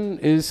representation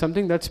is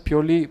something that's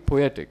purely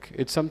poetic.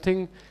 It's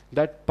something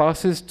that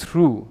passes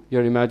through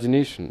your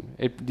imagination.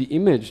 The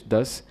image,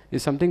 thus,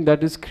 is something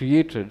that is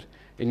created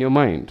in your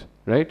mind,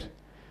 right?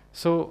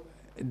 So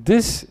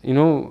this,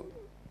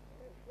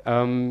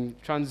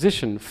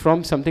 transition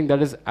from something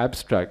that is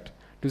abstract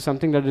to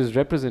something that is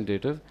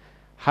representative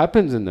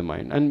happens in the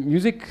mind, and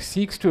music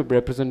seeks to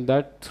represent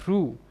that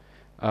through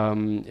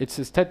its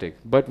aesthetic.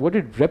 But what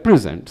it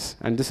represents,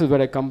 and this is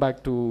where I come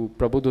back to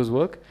Prabuddha's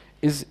work,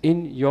 is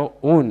in your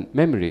own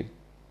memory,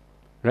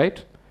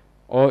 right?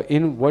 Or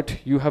in what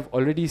you have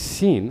already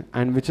seen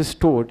and which is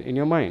stored in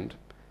your mind.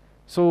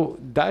 So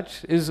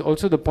that is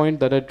also the point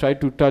that I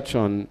tried to touch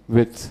on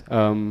with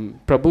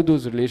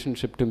Prabuddha's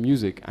relationship to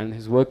music and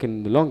his work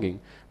in the longing,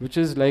 which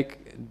is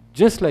like,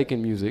 just like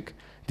in music,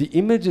 the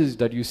images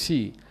that you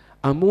see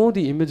are more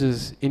the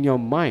images in your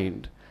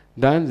mind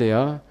than they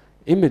are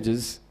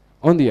images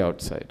on the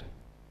outside.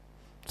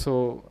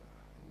 So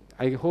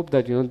I hope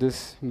that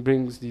this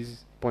brings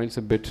these points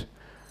a bit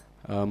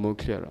more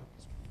clearer.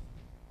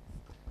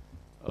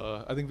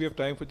 I think we have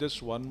time for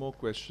just one more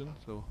question.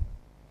 So,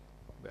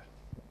 there.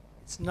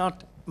 It's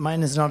not,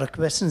 mine is not a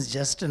question, it's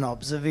just an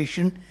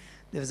observation.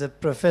 There was a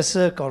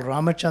professor called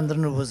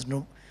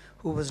Ramachandran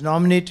who was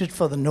nominated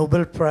for the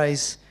Nobel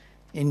Prize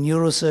in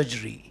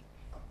neurosurgery.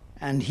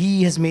 And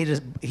he's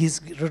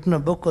written a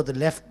book called The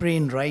Left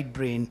Brain, Right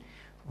Brain,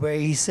 where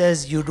he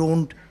says you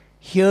don't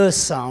hear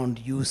sound,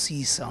 you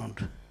see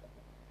sound.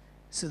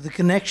 So the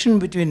connection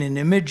between an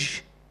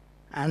image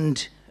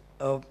and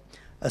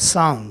a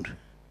sound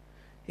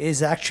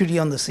is actually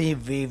on the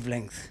same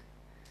wavelength.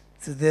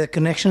 So there are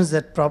connections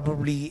that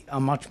probably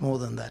are much more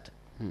than that.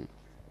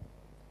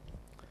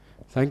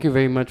 Thank you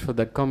very much for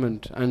that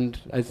comment. And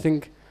I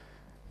think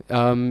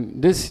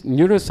this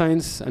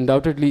neuroscience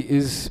undoubtedly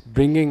is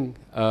bringing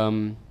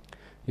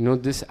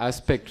this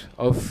aspect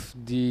of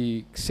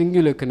the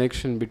singular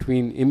connection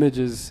between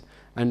images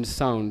and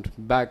sound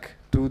back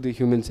to the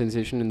human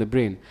sensation in the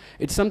brain.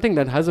 It's something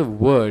that has a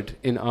word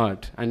in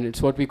art, and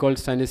it's what we call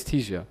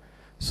synesthesia.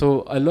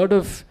 So a lot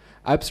of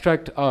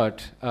abstract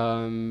art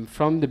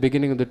from the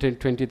beginning of the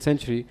 20th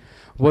century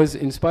was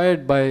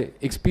inspired by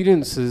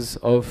experiences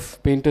of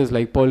painters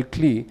like Paul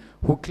Klee,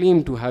 who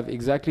claimed to have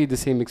exactly the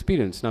same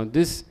experience. Now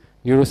this,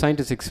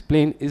 neuroscientists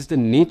explain, is the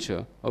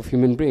nature of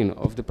human brain,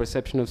 of the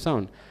perception of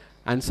sound.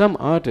 And some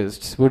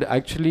artists would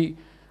actually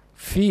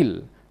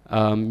feel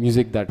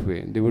music that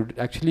way. They would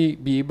actually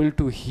be able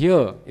to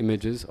hear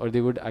images, or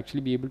they would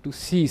actually be able to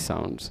see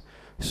sounds.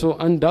 So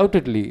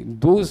undoubtedly,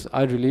 those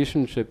are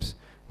relationships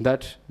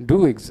that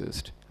do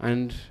exist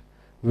and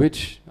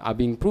which are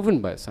being proven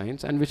by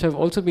science and which have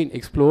also been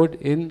explored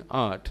in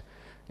art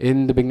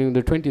in the beginning of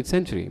the 20th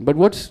century. But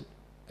what's,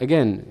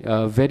 again,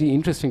 very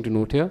interesting to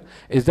note here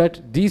is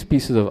that these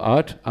pieces of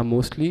art are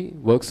mostly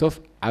works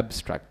of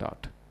abstract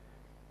art.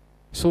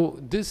 So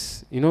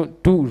this,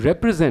 to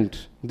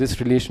represent this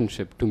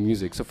relationship to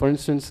music. So for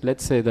instance,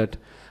 let's say that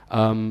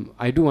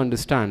I do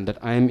understand that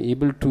I am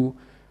able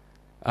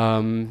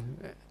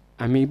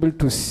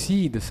to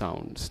see the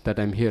sounds that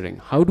I'm hearing.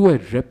 How do I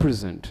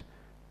represent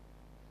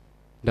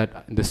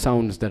the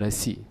sounds that I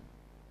see?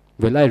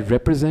 Will I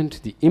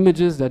represent the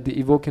images that they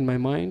evoke in my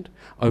mind,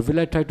 or will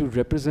I try to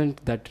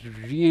represent that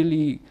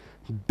really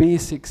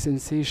basic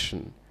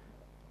sensation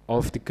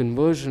of the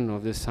conversion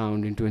of the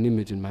sound into an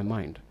image in my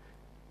mind?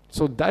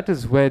 So that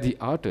is where the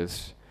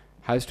artist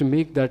has to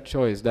make that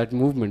choice, that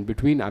movement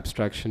between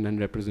abstraction and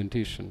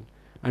representation,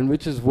 and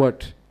which is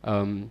what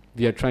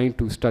we are trying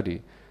to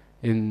study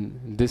in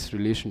this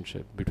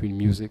relationship between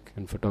music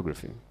and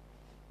photography.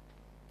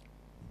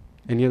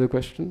 Any other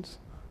questions?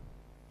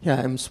 Yeah,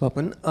 I'm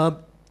Swapan.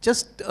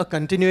 Just a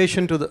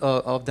continuation to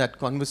of that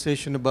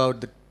conversation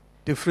about the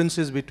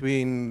differences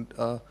between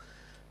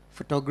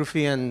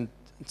photography and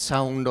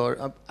sound,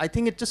 or I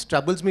think it just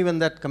troubles me when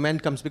that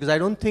comment comes, because I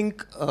don't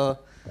think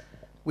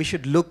we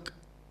should look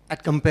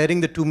at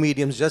comparing the two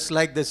mediums just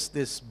like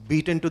this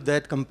beaten to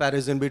death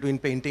comparison between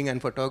painting and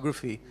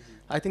photography.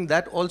 I think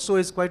that also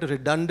is quite a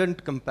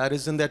redundant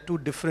comparison. They're two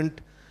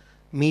different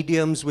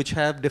mediums which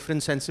have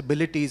different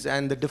sensibilities,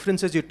 and the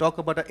differences you talk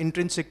about are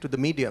intrinsic to the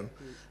medium.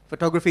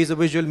 Photography is a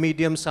visual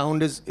medium,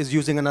 sound is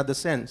using another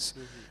sense.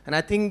 And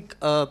I think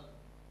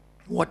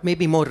what may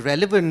be more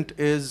relevant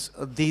is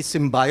the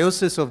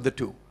symbiosis of the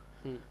two,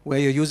 where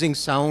you're using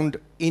sound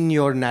in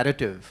your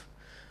narrative,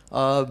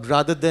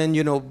 rather than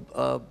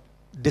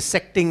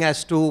dissecting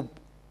as to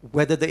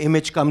whether the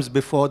image comes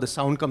before, the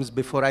sound comes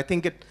before. I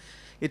think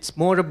it's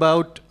more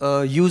about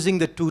using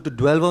the two to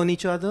dwell on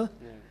each other.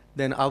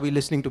 Then are we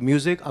listening to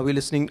music? Are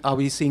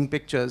we seeing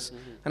pictures?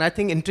 And I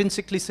think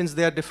intrinsically, since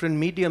they are different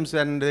mediums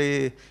and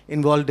they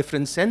involve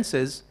different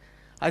senses,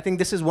 I think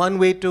this is one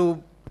way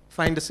to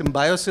find a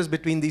symbiosis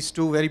between these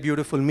two very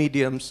beautiful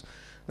mediums,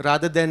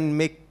 rather than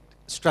make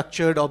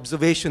structured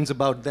observations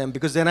about them,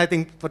 because then I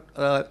think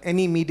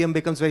any medium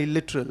becomes very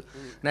literal.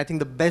 And I think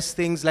the best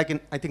things, I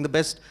think the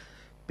best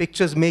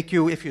pictures make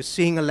you, if you're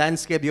seeing a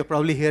landscape, you're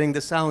probably hearing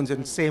the sounds,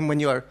 and same when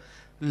you're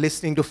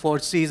listening to Four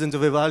Seasons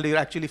of Vivaldi, you're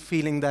actually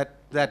feeling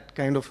that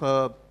kind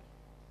of,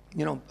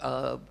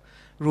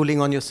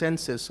 ruling on your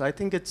senses. So I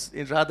think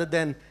rather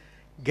than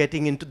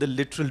getting into the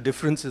literal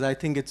differences, I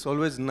think it's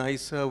always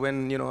nicer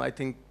when, I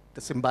think the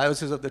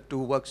symbiosis of the two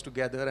works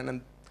together,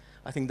 and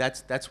I think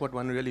that's what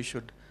one really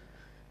should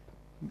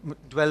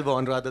dwell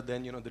on, rather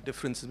than, the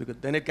differences, because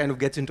then it kind of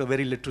gets into a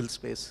very literal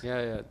space.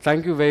 Yeah.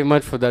 Thank you very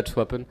much for that,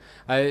 Swapan.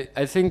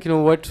 I think,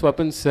 what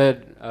Swapan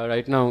said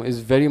right now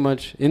is very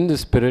much in the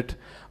spirit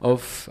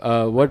of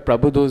what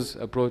Prabuddha's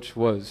approach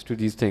was to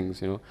these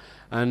things,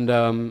 And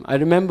I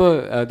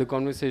remember the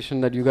conversation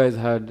that you guys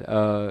had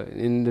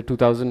in the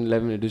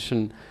 2011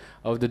 edition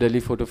of the Delhi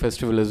Photo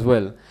Festival as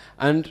well.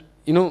 And,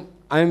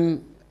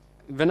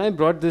 when I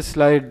brought this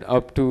slide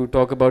up to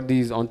talk about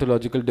these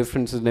ontological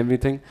differences and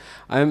everything,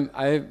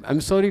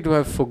 I'm sorry to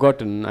have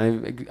forgotten,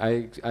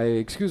 I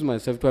excuse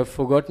myself to have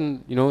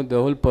forgotten, the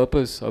whole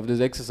purpose of this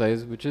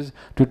exercise, which is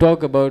to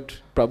talk about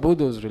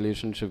Prabuddha's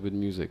relationship with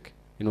music.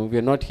 We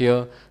are not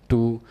here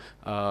to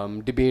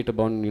debate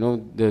about,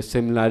 the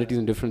similarities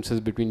and differences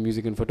between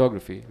music and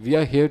photography. We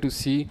are here to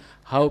see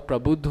how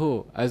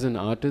Prabuddha, as an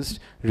artist,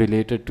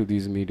 related to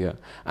these media.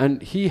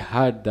 And he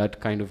had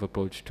that kind of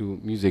approach to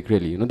music,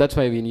 really. That's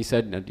why when he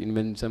said that,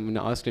 when someone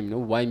asked him,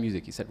 why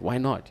music? He said, why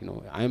not?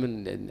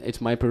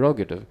 It's my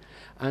prerogative.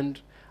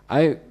 And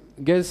I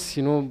guess,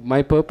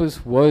 my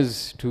purpose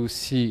was to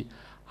see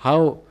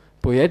how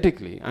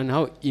poetically and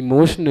how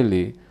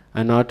emotionally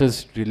an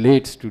artist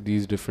relates to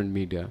these different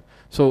media.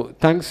 So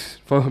thanks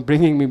for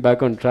bringing me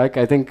back on track.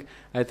 I think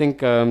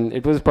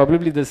it was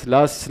probably this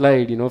last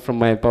slide, from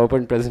my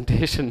PowerPoint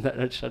presentation that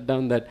had shut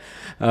down, that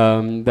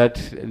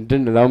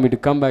didn't allow me to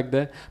come back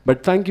there.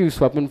 But thank you,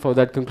 Swapan, for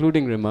that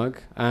concluding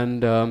remark.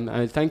 And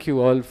I thank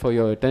you all for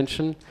your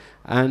attention.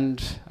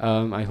 And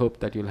I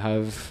hope that you'll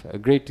have a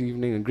great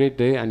evening, a great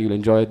day, and you'll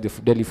enjoy the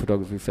Delhi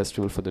Photography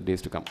Festival for the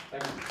days to come.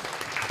 Thank you.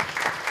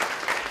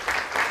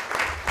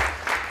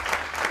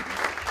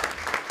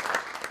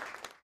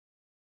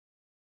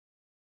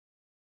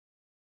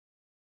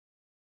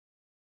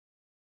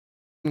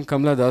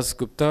 Kamla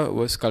Dasgupta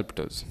were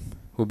sculptors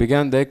who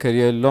began their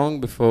career long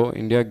before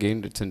India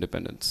gained its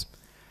independence.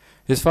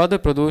 His father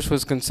Pradosh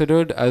was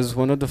considered as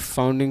one of the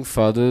founding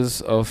fathers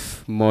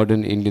of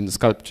modern Indian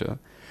sculpture,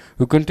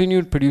 who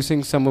continued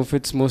producing some of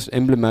its most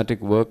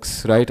emblematic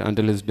works right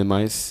until his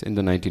demise in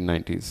the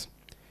 1990s.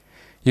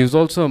 He was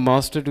also a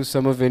master to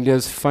some of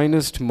India's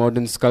finest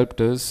modern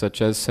sculptors,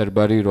 such as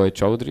Sarbari Roy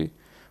Chaudhary,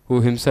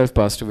 who himself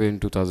passed away in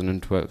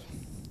 2012.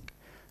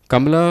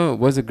 Kamala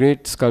was a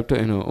great sculptor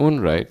in her own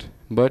right,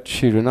 but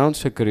she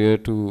renounced her career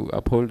to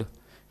uphold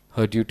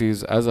her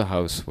duties as a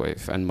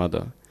housewife and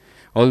mother,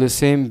 all the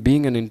same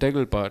being an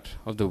integral part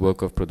of the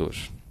work of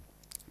Pradosh.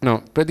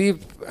 Now,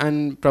 Pradeep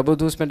and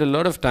Prabuddha spent a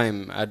lot of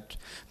time at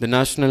the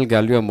National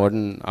Gallery of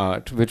Modern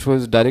Art, which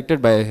was directed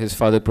by his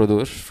father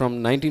Pradosh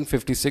from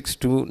 1956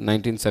 to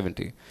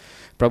 1970.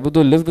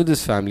 Prabuddha lived with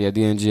his family at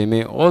the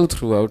NGMA all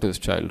throughout his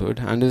childhood,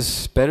 and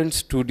his parents'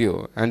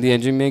 studio and the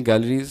NGMA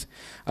galleries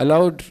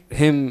allowed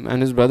him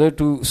and his brother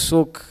to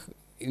soak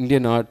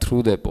Indian art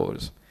through their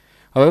pores.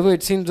 However,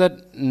 it seems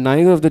that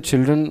neither of the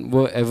children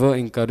were ever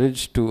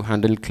encouraged to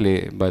handle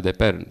clay by their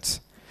parents.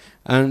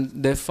 And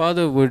their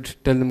father would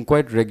tell them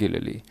quite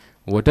regularly,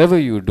 whatever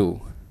you do,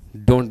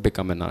 don't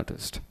become an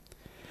artist.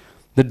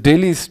 The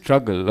daily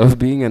struggle of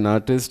being an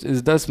artist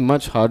is thus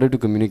much harder to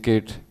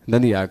communicate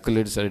than the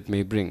accolades that it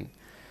may bring.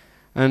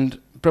 And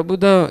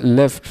Prabuddha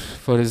left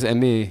for his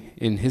MA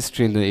in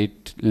history in the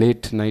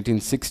late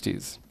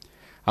 1960s.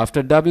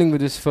 After dabbling with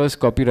his first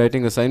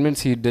copywriting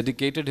assignments, he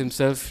dedicated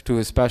himself to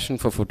his passion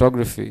for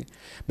photography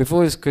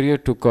before his career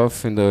took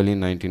off in the early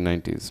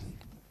 1990s.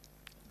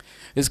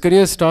 His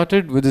career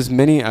started with his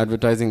many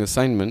advertising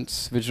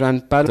assignments, which ran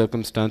parallel to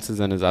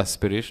circumstances and his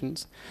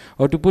aspirations,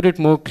 or to put it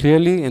more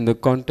clearly in the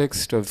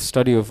context of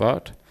study of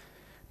art,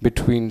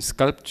 between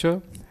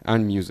sculpture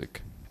and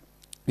music.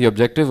 The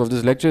objective of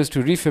this lecture is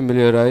to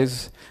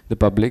refamiliarize the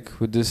public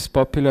with this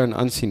popular and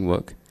unseen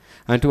work,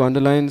 and to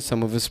underline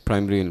some of his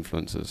primary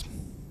influences.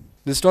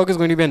 This talk is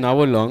going to be an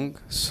hour long,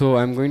 so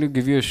I'm going to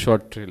give you a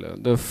short trailer.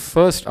 The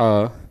first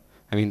hour,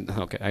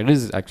 it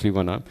is actually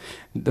 1 hour.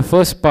 The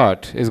first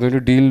part is going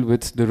to deal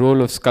with the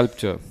role of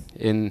sculpture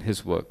in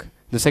his work.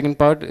 The second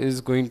part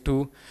is going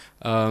to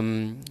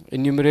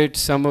enumerate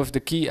some of the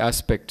key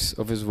aspects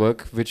of his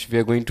work, which we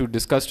are going to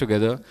discuss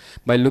together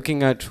by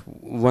looking at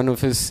one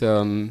of his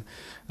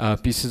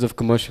pieces of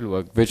commercial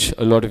work, which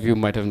a lot of you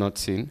might have not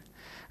seen.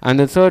 And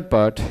the third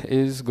part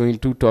is going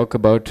to talk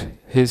about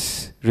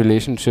his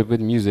relationship with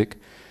music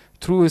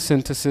through a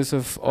synthesis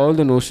of all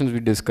the notions we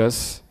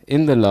discuss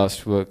in the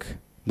last work,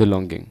 The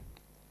Longing.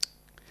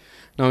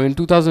 Now, in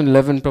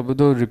 2011,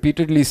 Prabuddha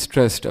repeatedly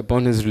stressed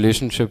upon his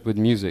relationship with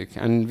music,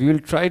 and we will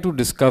try to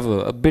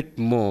discover a bit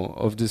more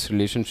of this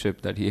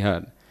relationship that he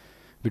had.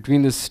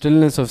 Between the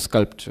stillness of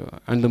sculpture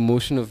and the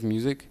motion of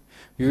music,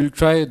 we will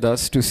try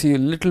thus to see a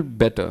little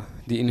better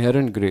the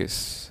inherent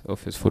grace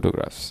of his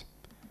photographs.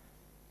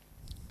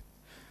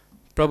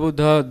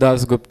 Prabuddha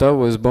Dasgupta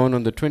was born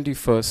on the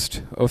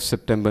 21st of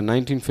September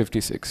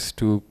 1956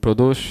 to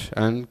Pradosh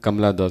and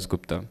Kamla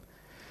Dasgupta.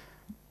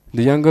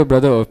 The younger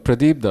brother of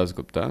Pradeep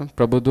Dasgupta,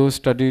 Prabuddha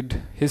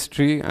studied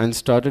history and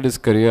started his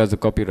career as a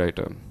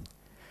copywriter.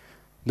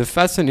 The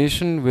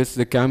fascination with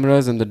the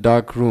cameras in the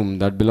dark room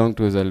that belonged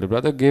to his elder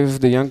brother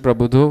gave the young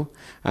Prabuddha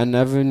an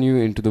avenue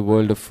into the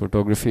world of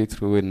photography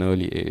through an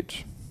early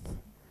age.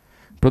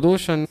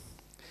 Pradosh and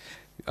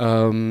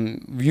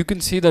you can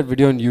see that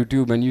video on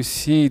YouTube, and you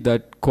see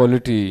that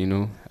quality,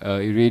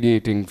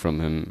 irradiating from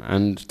him.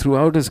 And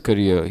throughout his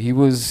career, he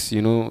was,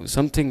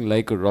 something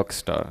like a rock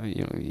star.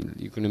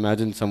 You can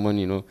imagine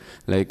someone,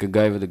 like a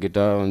guy with a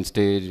guitar on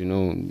stage,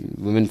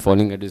 women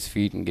falling at his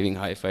feet and giving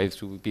high fives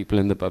to people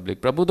in the public.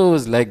 Prabuddha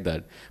was like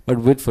that, but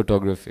with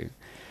photography.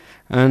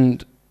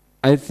 And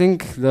I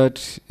think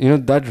that,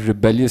 that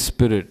rebellious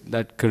spirit,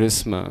 that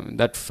charisma,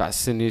 that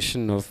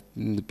fascination of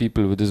the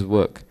people with his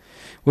work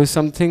was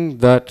something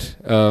that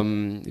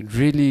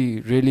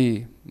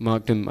really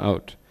marked him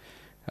out.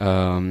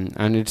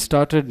 And it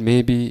started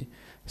maybe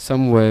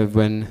somewhere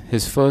when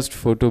his first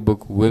photo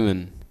book,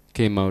 Women,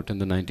 came out in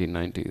the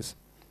 1990s.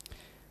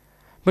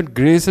 But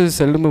grace is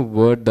seldom a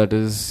word that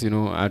is,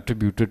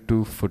 attributed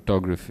to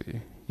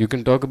photography. You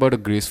can talk about a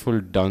graceful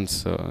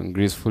dancer, a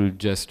graceful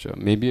gesture,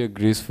 maybe a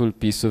graceful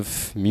piece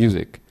of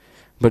music.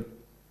 But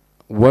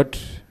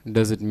what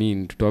does it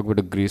mean to talk about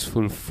a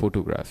graceful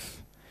photograph?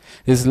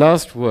 His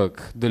last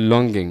work, The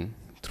Longing,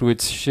 through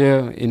its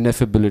sheer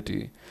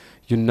ineffability,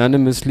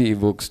 unanimously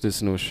evokes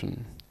this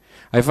notion.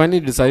 I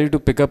finally decided to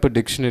pick up a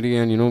dictionary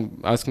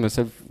and, ask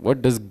myself,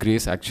 what does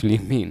grace actually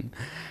mean?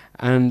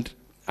 And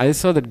I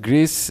saw that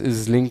grace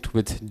is linked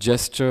with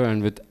gesture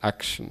and with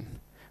action,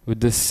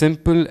 with the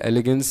simple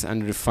elegance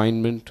and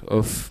refinement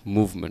of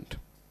movement.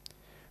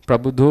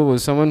 Prabuddha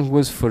was someone who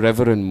was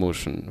forever in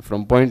motion,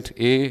 from point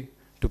A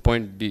to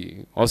point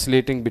B,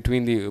 oscillating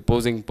between the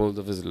opposing poles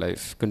of his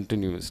life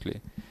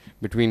continuously,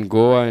 between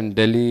Goa and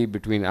Delhi,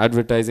 between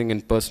advertising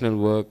and personal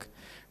work,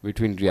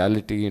 between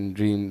reality and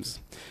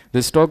dreams.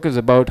 This talk is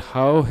about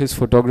how his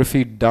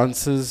photography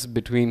dances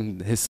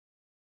between his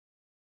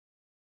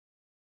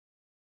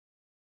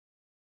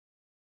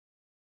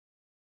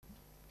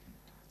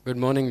Good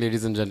morning,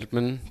 ladies and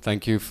gentlemen.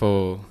 Thank you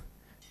for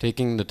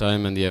taking the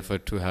time and the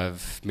effort to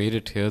have made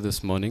it here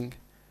this morning.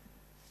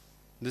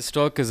 This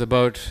talk is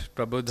about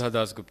Prabuddha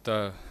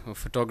Dasgupta, a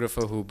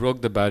photographer who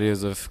broke the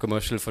barriers of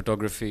commercial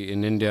photography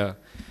in India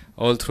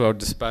all throughout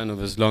the span of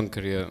his long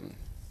career.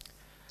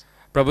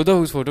 Prabuddha,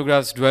 whose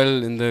photographs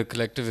dwell in the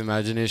collective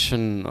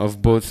imagination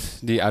of both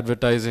the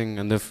advertising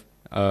and the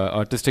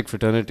artistic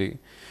fraternity,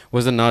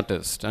 was an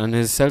artist, and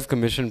his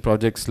self-commissioned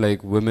projects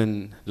like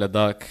Women,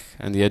 Ladakh,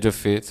 and The Edge of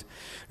Faith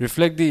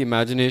reflect the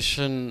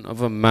imagination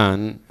of a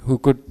man who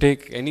could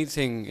take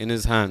anything in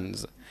his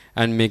hands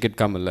and make it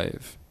come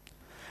alive.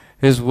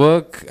 His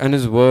work and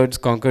his words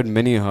conquered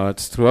many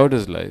hearts throughout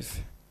his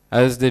life,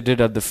 as they did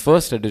at the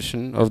first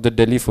edition of the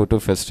Delhi Photo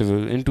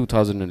Festival in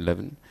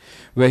 2011,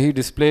 where he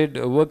displayed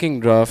a working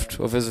draft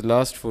of his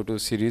last photo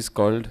series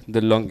called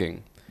The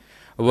Longing,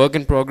 a work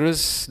in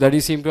progress that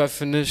he seemed to have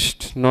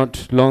finished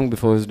not long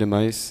before his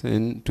demise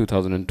in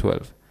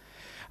 2012,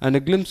 and a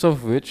glimpse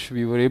of which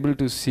we were able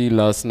to see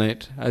last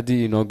night at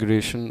the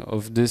inauguration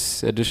of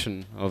this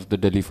edition of the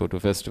Delhi Photo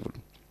Festival.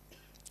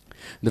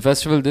 The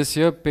festival this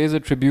year pays a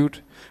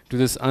tribute to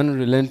this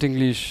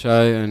unrelentingly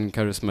shy and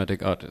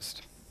charismatic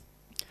artist.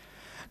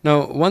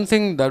 Now, one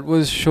thing that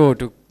was sure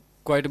to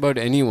quite about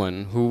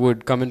anyone who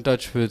would come in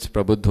touch with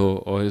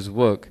Prabuddha or his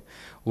work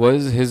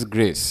was his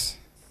grace.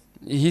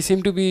 He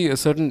seemed to be a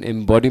certain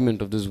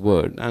embodiment of this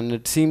word, and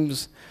it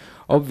seems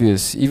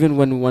obvious even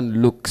when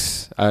one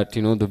looks at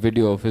the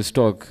video of his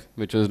talk,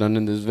 which was done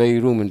in this very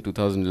room in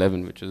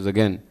 2011, which is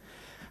again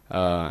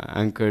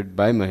anchored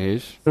by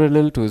Mahesh,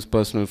 parallel to his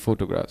personal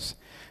photographs,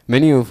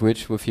 many of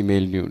which were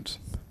female nudes.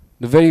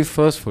 The very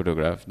first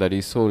photograph that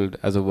he sold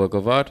as a work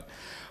of art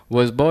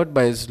was bought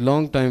by his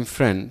longtime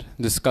friend,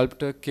 the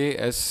sculptor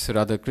K.S.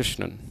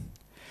 Radhakrishnan.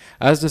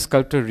 As the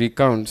sculptor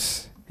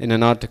recounts in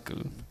an article,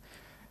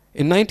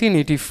 in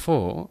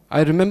 1984,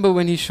 I remember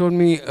when he showed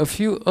me a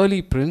few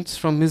early prints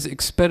from his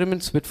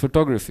experiments with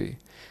photography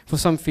for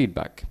some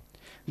feedback.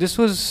 This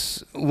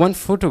was one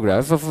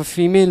photograph of a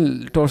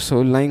female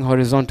torso lying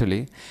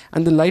horizontally,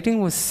 and the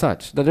lighting was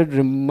such that it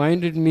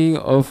reminded me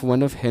of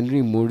one of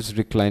Henry Moore's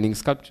reclining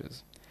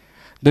sculptures.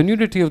 The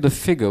nudity of the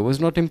figure was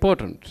not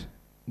important,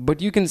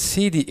 but you can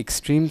see the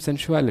extreme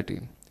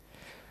sensuality.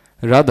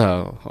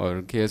 Radha,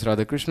 or K.S.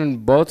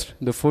 Radhakrishnan, bought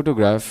the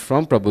photograph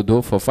from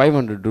Prabuddha for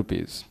 500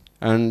 rupees.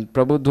 And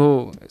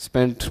Prabuddha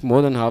spent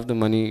more than half the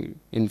money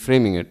in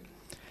framing it.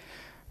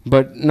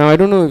 But now I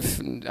don't know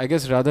I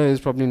guess Radha is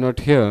probably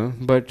not here,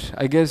 but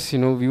I guess,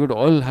 we would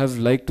all have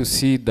liked to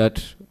see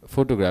that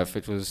photograph,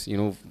 which was,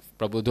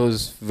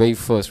 Prabuddha's very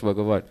first work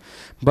of art.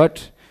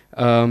 But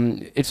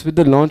it's with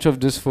the launch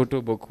of this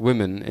photo book,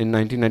 Women, in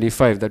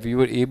 1995, that we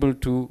were able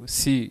to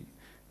see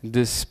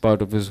this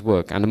part of his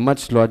work, and a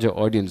much larger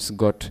audience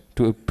got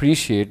to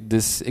appreciate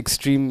this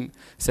extreme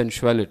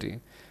sensuality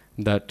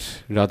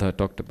that Radha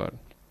talked about.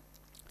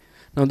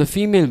 Now, the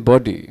female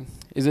body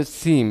is a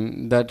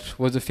theme that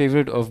was a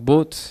favorite of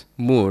both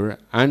Moore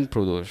and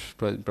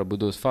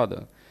Prabuddha's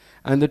father,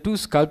 and the two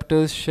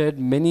sculptors shared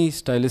many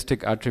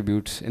stylistic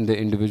attributes in their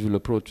individual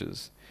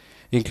approaches,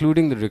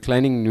 including the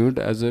reclining nude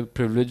as a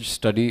privileged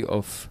study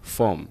of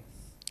form.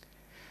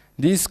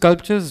 These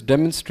sculptures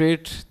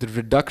demonstrate the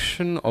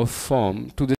reduction of form to the